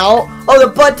count? Oh,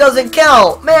 the butt doesn't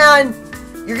count! Man!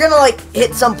 You're gonna, like,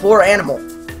 hit some poor animal.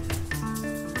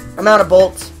 I'm out of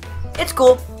bolts. It's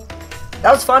cool.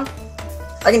 That was fun.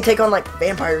 I can take on, like,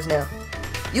 vampires now.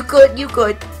 You could.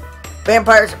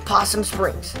 Vampires at Possum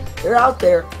Springs. They're out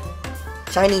there.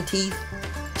 Shiny teeth.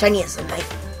 Shiny as a knight.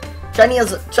 Shiny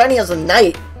as a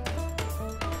knight.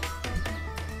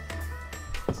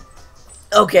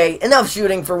 Okay, enough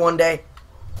shooting for one day.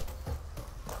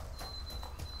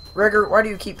 Gregor, why do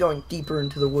you keep going deeper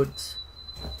into the woods?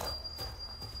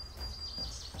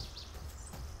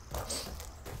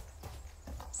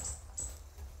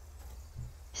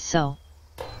 So.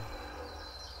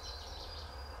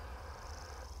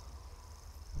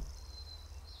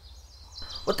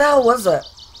 What the hell was that?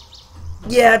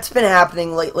 Yeah, it's been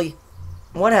happening lately.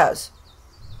 What has?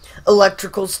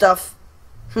 Electrical stuff.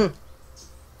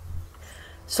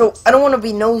 So, I don't want to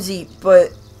be nosy,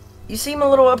 but you seem a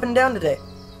little up and down today.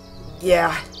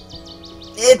 Yeah,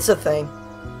 it's a thing.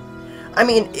 I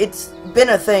mean, it's been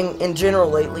a thing in general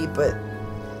lately, but...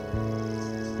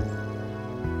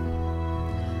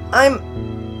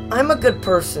 I'm a good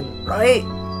person, right?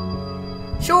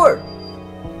 Sure.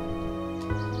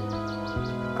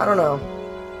 I don't know.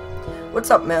 What's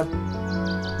up, man?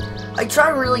 I try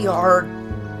really hard.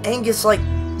 Angus, like,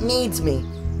 needs me.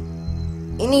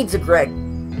 He needs a Gregg.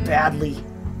 Badly.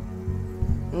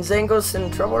 Is Angus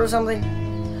in trouble or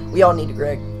something? We all need a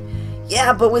Gregg.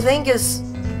 Yeah, but with Angus,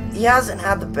 he hasn't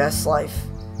had the best life.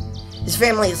 His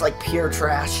family is like pure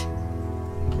trash.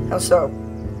 How so?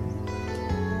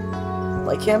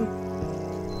 Like him?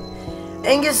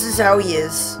 Angus is how he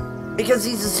is because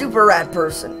he's a super rad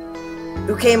person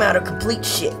who came out of complete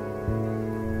shit.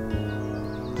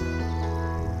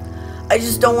 I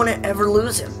just don't want to ever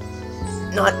lose him.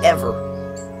 Not ever.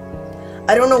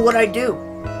 I don't know what I'd do.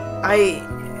 I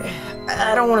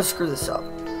don't want to screw this up.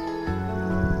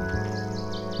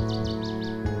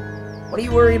 What are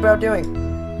you worried about doing?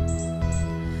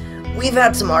 We've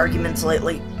had some arguments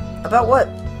lately. About what?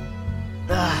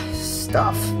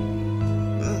 Stuff.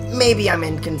 Maybe I'm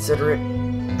inconsiderate.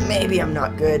 Maybe I'm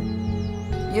not good.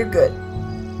 You're good.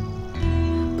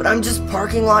 But I'm just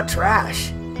parking lot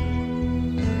trash.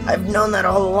 I've known that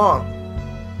all along.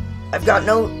 I've got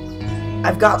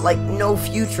like no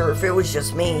future if it was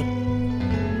just me.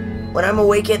 When I'm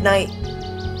awake at night,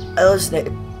 I listen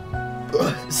to...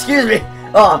 Excuse me.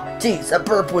 Oh, jeez, that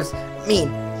burp was mean.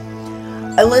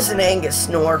 I listen to Angus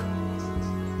snore.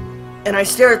 And I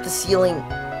stare at the ceiling,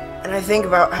 and I think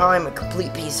about how I'm a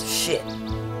complete piece of shit.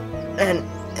 And...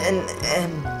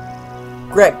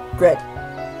 Gregg,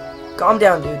 calm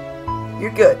down, dude.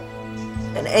 You're good.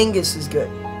 And Angus is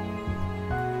good.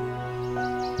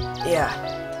 Yeah.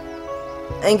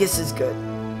 Angus is good.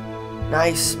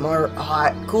 Nice, smart,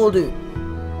 hot, cool dude.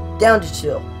 Down to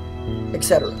chill.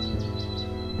 Etc.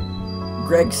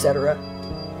 Gregg, etc.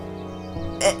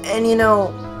 And you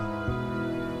know...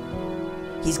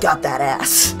 He's got that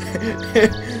ass.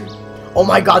 Oh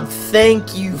my god,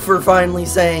 thank you for finally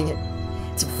saying it.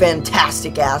 It's a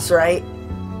fantastic ass, right?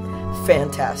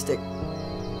 Fantastic.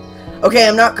 Okay,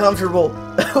 I'm not comfortable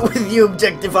with you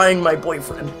objectifying my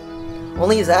boyfriend.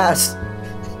 Only his ass.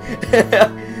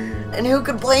 And who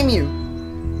could blame you?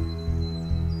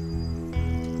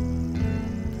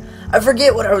 I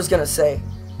forget what I was gonna say.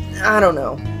 I don't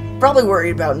know. Probably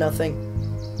worried about nothing.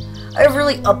 I have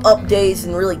really up days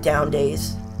and really down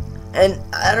days. And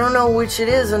I don't know which it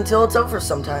is until it's over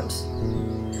sometimes.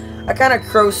 I kind of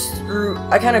coast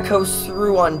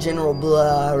through on general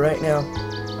blah right now.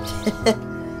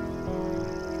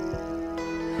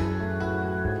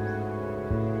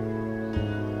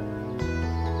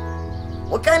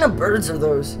 What kind of birds are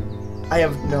those? I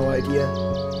have no idea.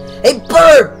 Hey,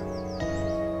 bird!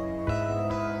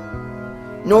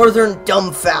 Northern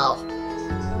dumbfowl.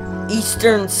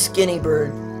 Eastern skinny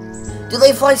bird. Do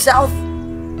they fly south?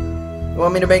 You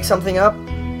want me to make something up?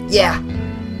 Yeah.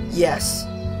 Yes.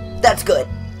 That's good.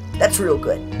 That's real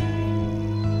good.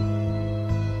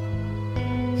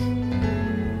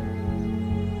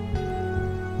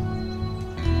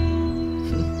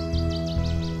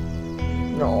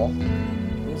 No.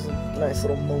 It was a nice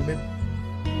little moment.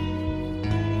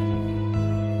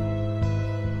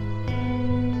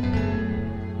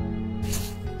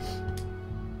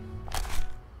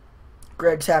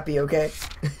 Gregg's happy, okay?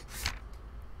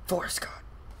 Forrest God.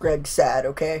 Gregg's sad,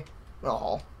 okay?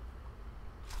 Aw.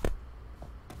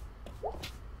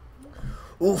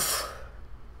 Oof.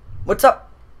 What's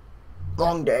up?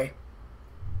 Long day.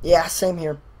 Yeah, same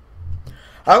here.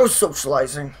 I was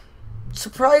socializing.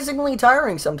 Surprisingly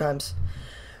tiring sometimes.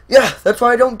 Yeah, that's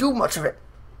why I don't do much of it.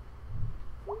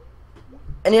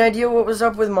 Any idea what was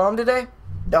up with Mom today?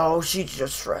 Oh, she's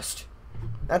just stressed.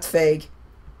 That's vague.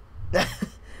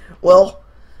 Well,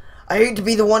 I hate to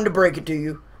be the one to break it to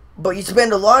you, but you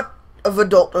spend a lot of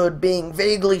adulthood being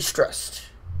vaguely stressed.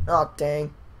 Oh,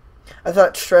 dang. I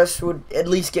thought stress would at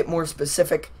least get more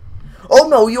specific. Oh,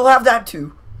 no, you'll have that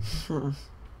too.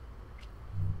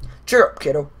 Cheer up,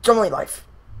 kiddo. It's only life.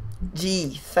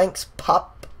 Gee, thanks,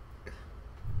 Pop.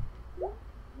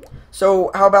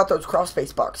 So, how about those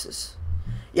crossface boxes?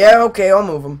 Yeah, okay, I'll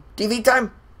move them. TV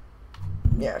time?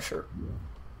 Yeah, sure.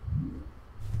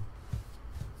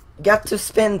 Got to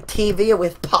spend TV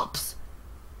with Pops.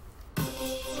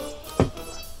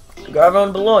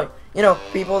 Garbo Beloy. You know,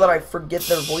 people that I forget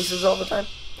their voices all the time.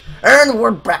 And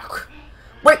we're back.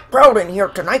 Break proud in here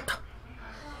tonight.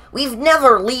 We've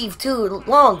never leave too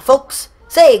long, folks.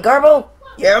 Say, Garbo.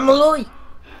 Yeah, Malloy.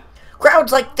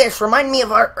 Crowds like this remind me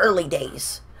of our early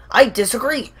days. I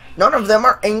disagree. None of them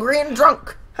are angry and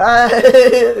drunk.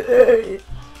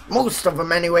 Most of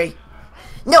them, anyway.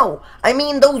 No, I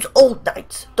mean those old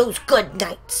nights. Those good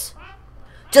nights.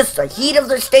 Just the heat of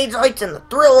the stage lights and the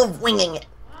thrill of winging it.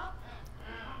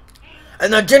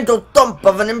 and the gentle thump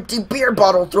of an empty beer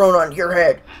bottle thrown on your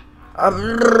head.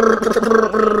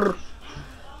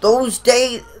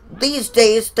 These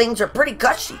days, things are pretty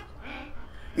gushy.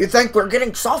 You think we're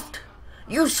getting soft?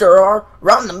 You sure are.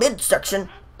 Round the midsection,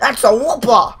 that's a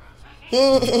whoopah.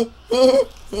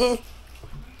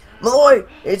 Malloy,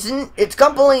 it's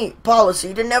company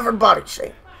policy to never body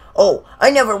shame. Oh,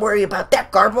 I never worry about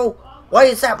that, Garbo. Why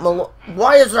is that,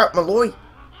 Malloy?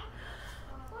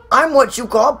 I'm what you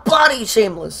call body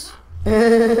shameless.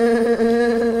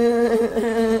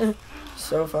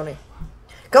 So funny.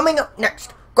 Coming up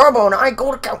next, Garbo and I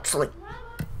go to counseling.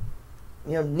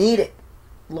 You need it,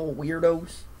 little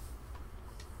weirdos.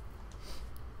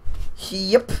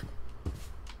 Yep.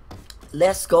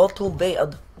 Let's go to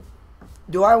bed.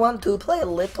 Do I want to play a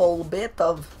little bit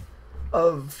of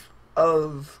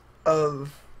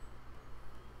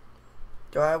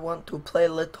do I want to play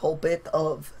a little bit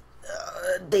of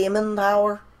Demon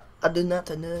Power? I do not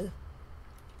know.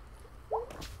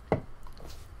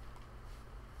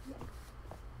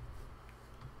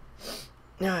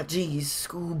 Ah, jeez,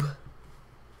 Scoob.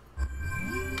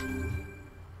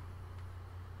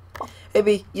 Hey,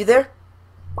 B, you there?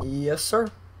 Yes, sir.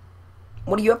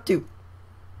 What are you up to?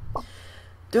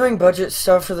 Doing budget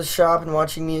stuff for the shop and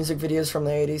watching music videos from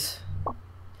the 80s.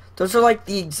 Those are like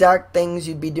the exact things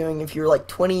you'd be doing if you were like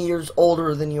 20 years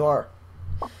older than you are.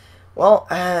 Well,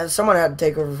 someone had to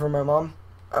take over for my mom.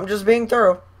 I'm just being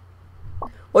thorough.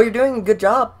 Well, you're doing a good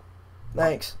job.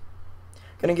 Thanks.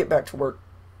 Gonna get back to work.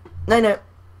 Night-night.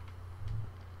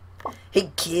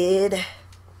 Hey, kid.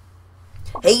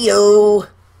 Hey, yo.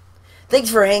 Thanks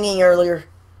for hanging earlier.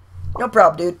 No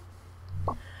problem, dude.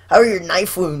 How are your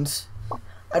knife wounds?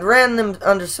 I'd ran them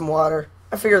under some water.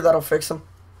 I figured that'll fix them.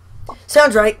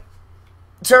 Sounds right.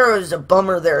 Sure, it was a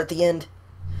bummer there at the end.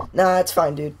 Nah, it's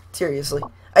fine, dude. Seriously.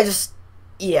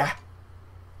 Yeah.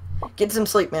 Get some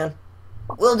sleep, man.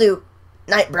 Will do.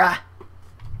 Night, brah.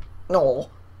 No.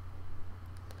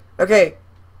 Okay.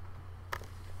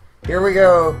 Here we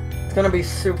go. It's gonna be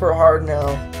super hard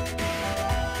now.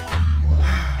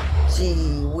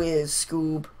 Gee whiz,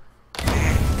 Scoob.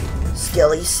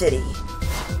 Skelly City.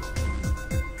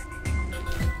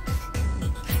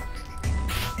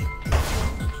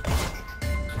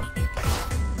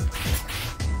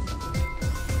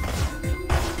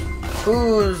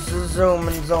 Who's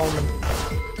zooming?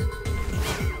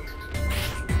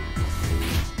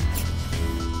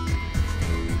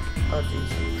 Oh,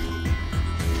 jeez.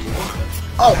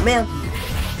 Oh, man.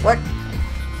 What?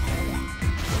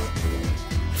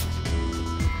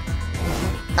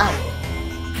 Ow.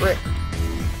 Frick.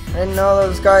 I didn't know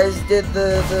those guys did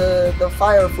the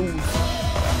fire food.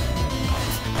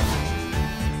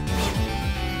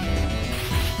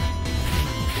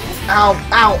 Ow,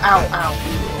 ow, ow, ow.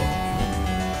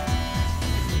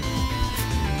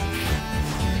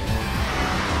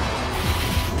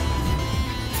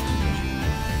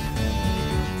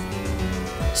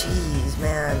 Jeez,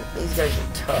 man, these guys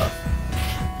are tough.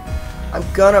 I'm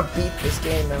gonna beat this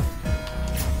game though.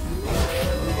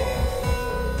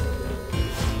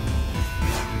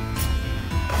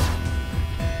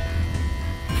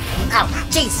 Ow!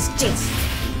 Jeez!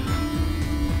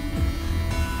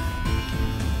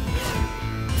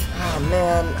 Oh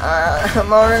man,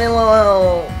 I'm already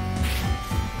low.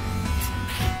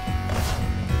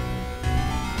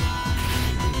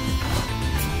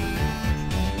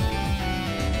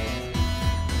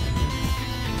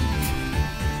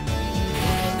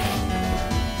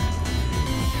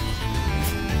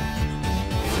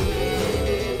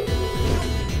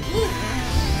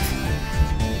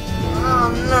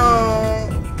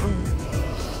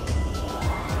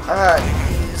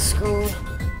 School.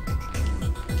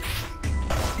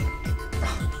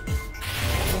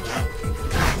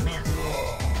 Oh, man.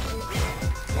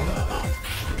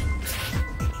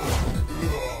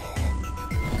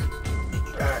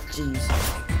 Ah, jeez.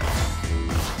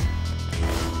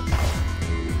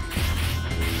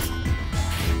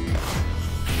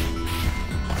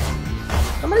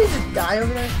 Somebody just die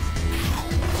over there?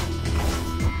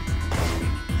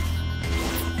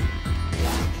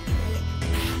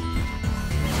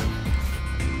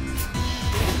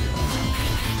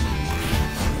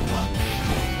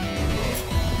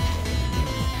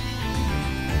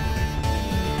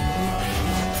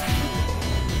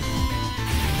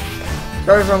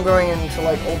 Sorry if I'm going into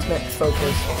like ultimate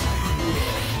focus.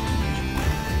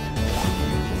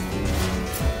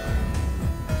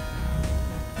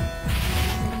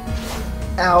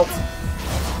 Ow.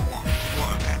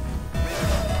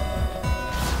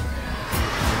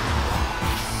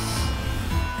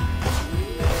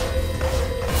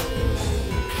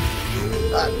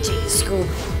 Ah, jeez, Scoob.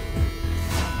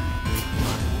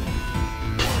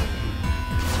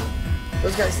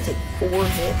 Those guys take 4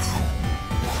 hits.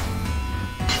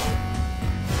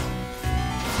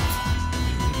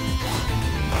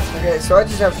 Okay, so I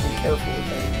just have to be careful with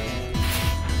them.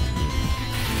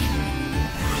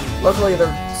 Luckily,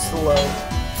 they're slow.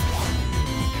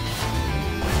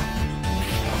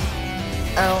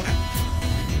 Ow.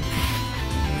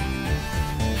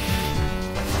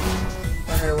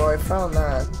 Okay, well, I found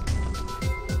that.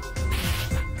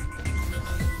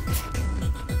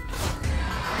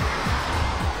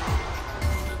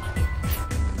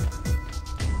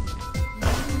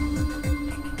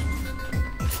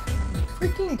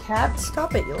 Freaking cat,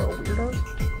 stop it, you little weirdo.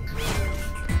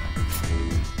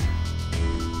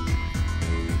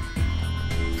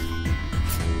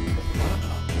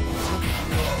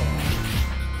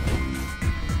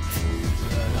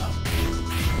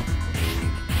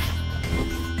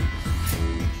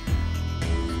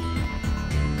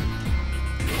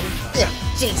 Yeah,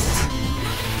 Jesus.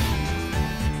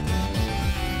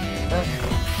 Okay.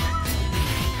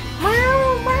 Meow,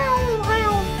 meow,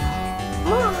 meow.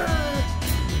 Meow.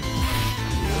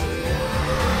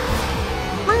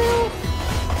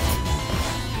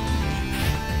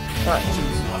 Ah,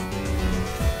 jeez.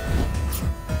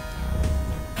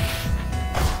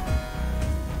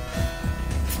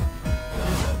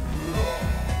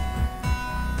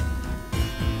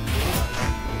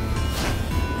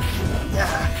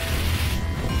 Yeah.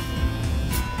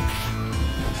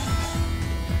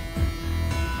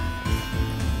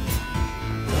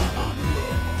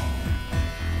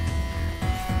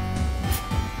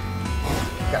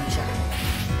 Gotcha.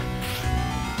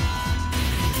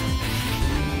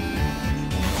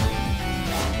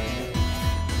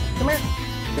 Come here.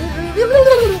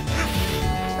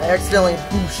 I accidentally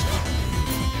booshed.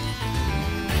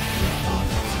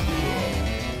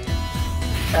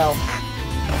 Ow.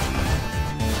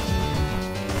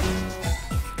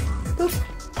 Boop.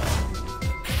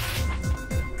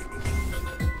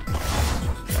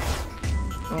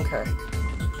 Okay.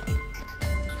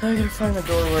 I gotta find the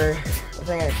doorway. I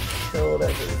think I killed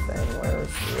everything.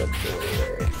 Where's the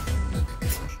doorway?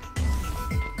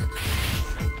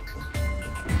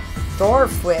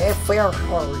 Doorway, where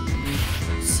are you?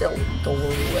 Silly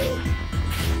doorway.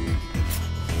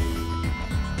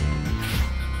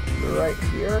 Right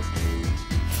here.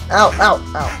 Ow, ow,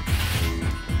 ow.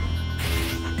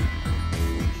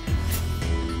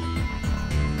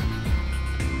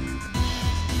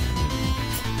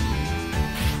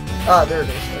 Ah, there it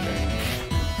is. Okay.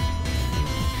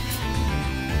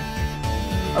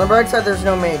 On the bright side, there's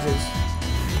no mages.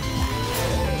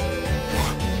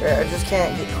 Okay, I just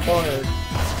can't get cornered.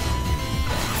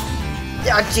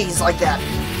 Yeah, jeez, like that.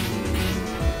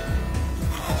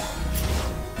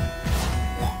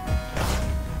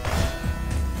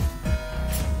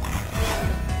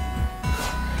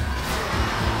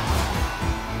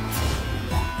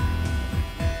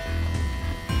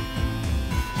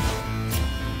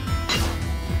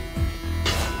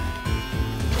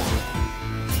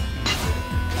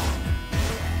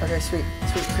 Okay, sweet,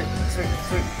 sweet, sweet, sweet,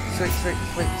 sweet, sweet, sweet, sweet,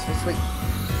 sweet, sweet,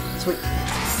 sweet.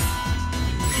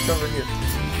 It's over here.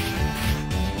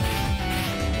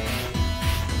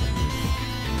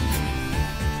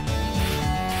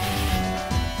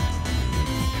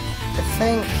 I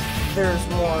think there's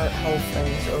more health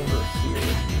things over here.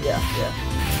 Yeah, yeah.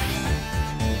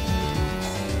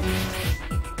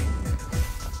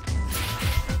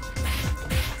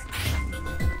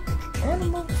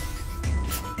 Animals.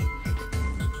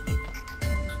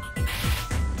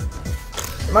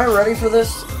 Am I ready for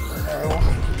this? Oh.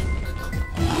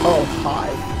 Oh, hi.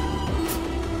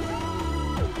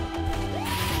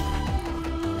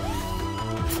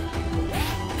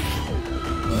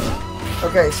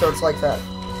 Okay, so it's like that.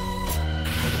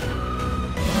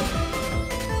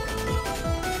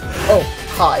 Oh,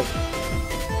 hi.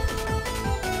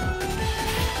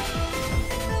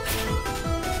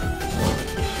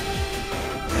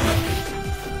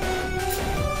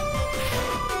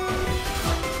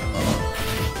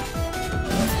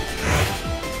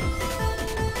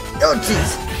 Oh,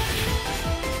 jeez.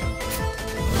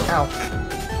 Ow.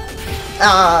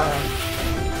 Ah.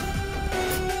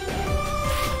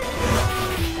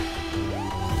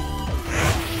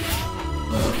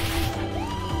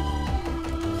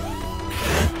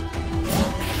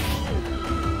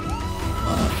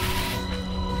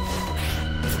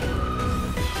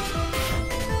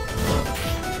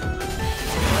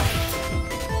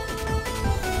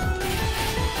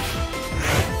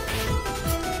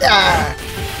 Ah.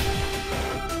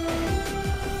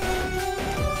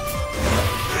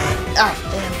 Ah,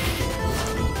 damn.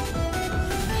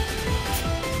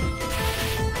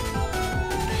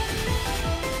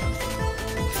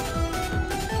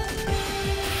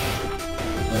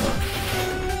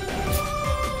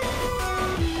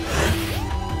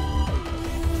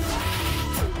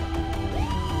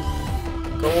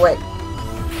 away.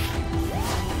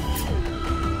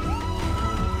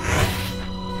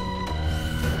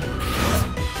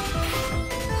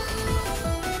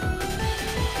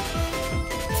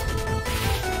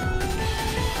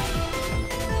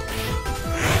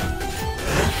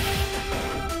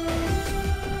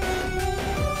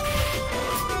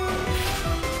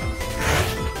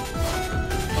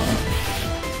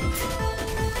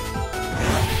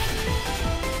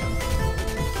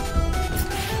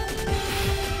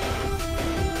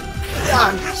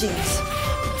 Ah, jeez.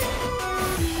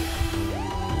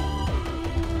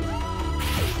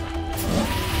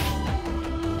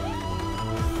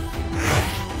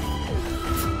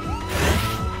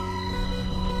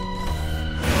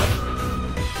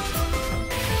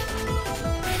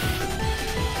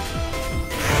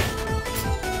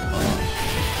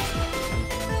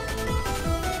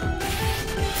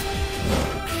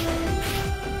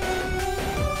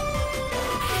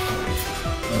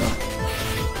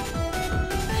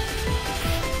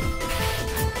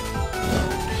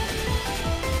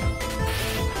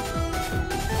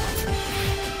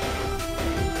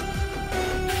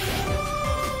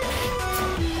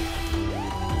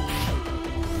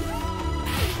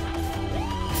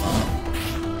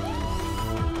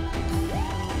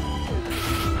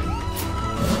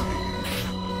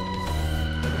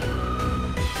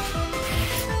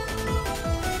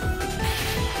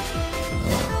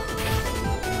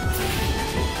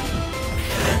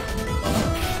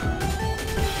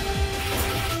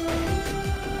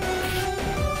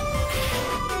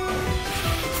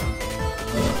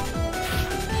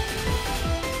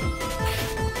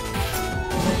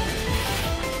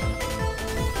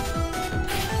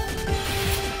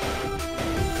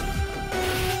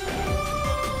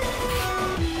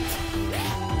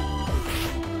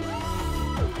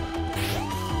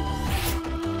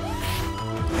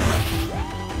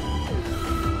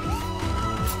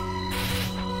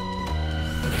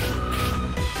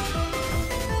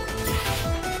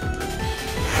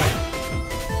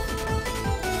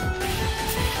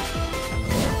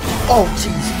 Oh,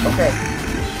 jeez. Okay.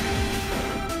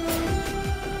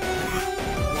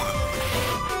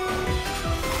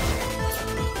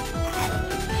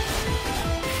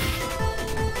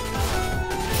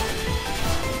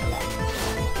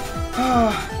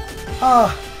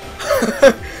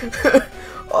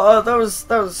 Oh, that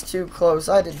was too close.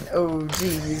 I didn't. Oh,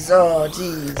 jeez. Oh,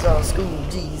 jeez. Oh, school.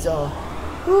 Jeez. Oh.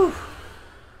 Whew.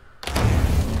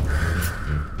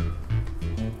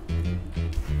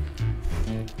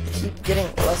 Keep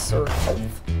getting lesser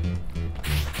health.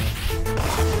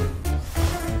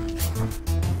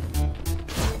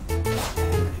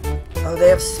 Oh, they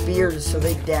have spears, so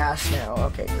they dash now.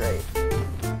 Okay, great.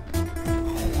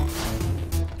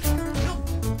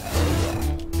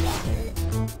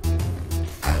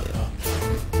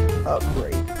 Oh,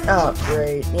 great. Oh,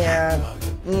 great. Yeah.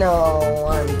 No,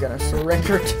 I'm gonna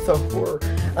surrender to the horror.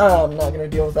 I'm not gonna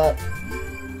deal with that.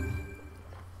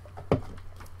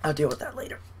 I'll deal with that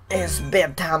later. It's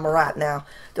bedtime right now.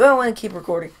 Do I want to keep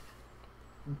recording?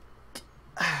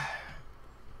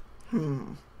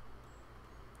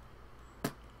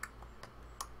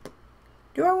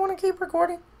 Do I want to keep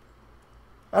recording?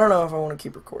 I don't know if I want to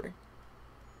keep recording.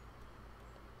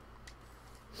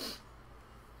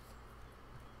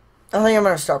 I think I'm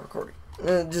going to stop recording.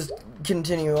 Just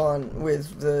continue on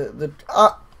with the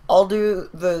I'll do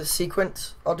the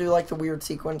sequence. I'll do like the weird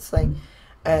sequence thing.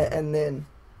 And then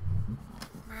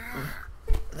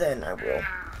I will.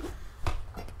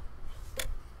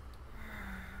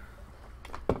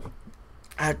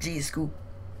 Ah, geez, Scoop.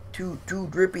 Too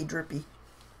drippy.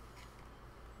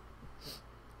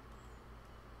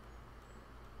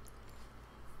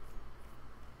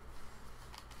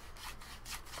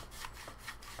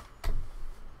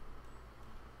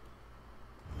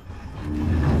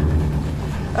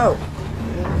 Oh.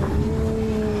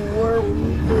 Were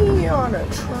we on a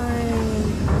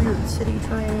train? Weird city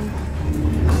train?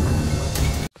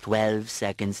 12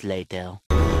 seconds later.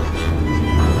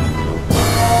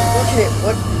 Okay,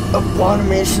 what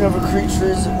abomination of a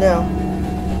creature is it now?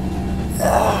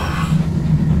 Oh.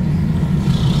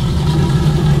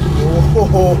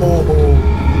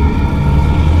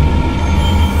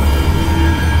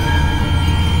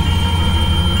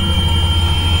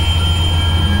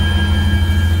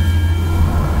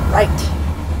 Right.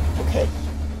 Okay.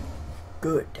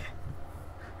 Good.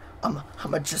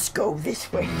 I'ma just go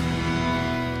this way.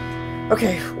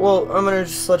 Okay, well, I'm gonna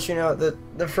just let you know that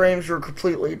the frames were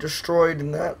completely destroyed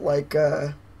in that, like,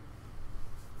 that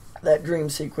dream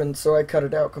sequence, so I cut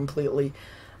it out completely.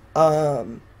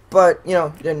 But, you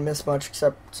know, didn't miss much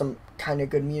except some kind of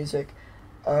good music.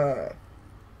 So,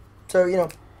 you know,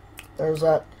 there's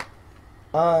that.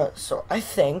 So I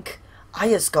think I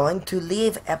is going to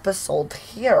leave episode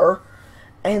here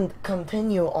and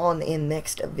continue on in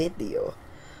next video.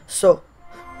 So,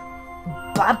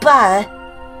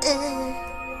 bye-bye.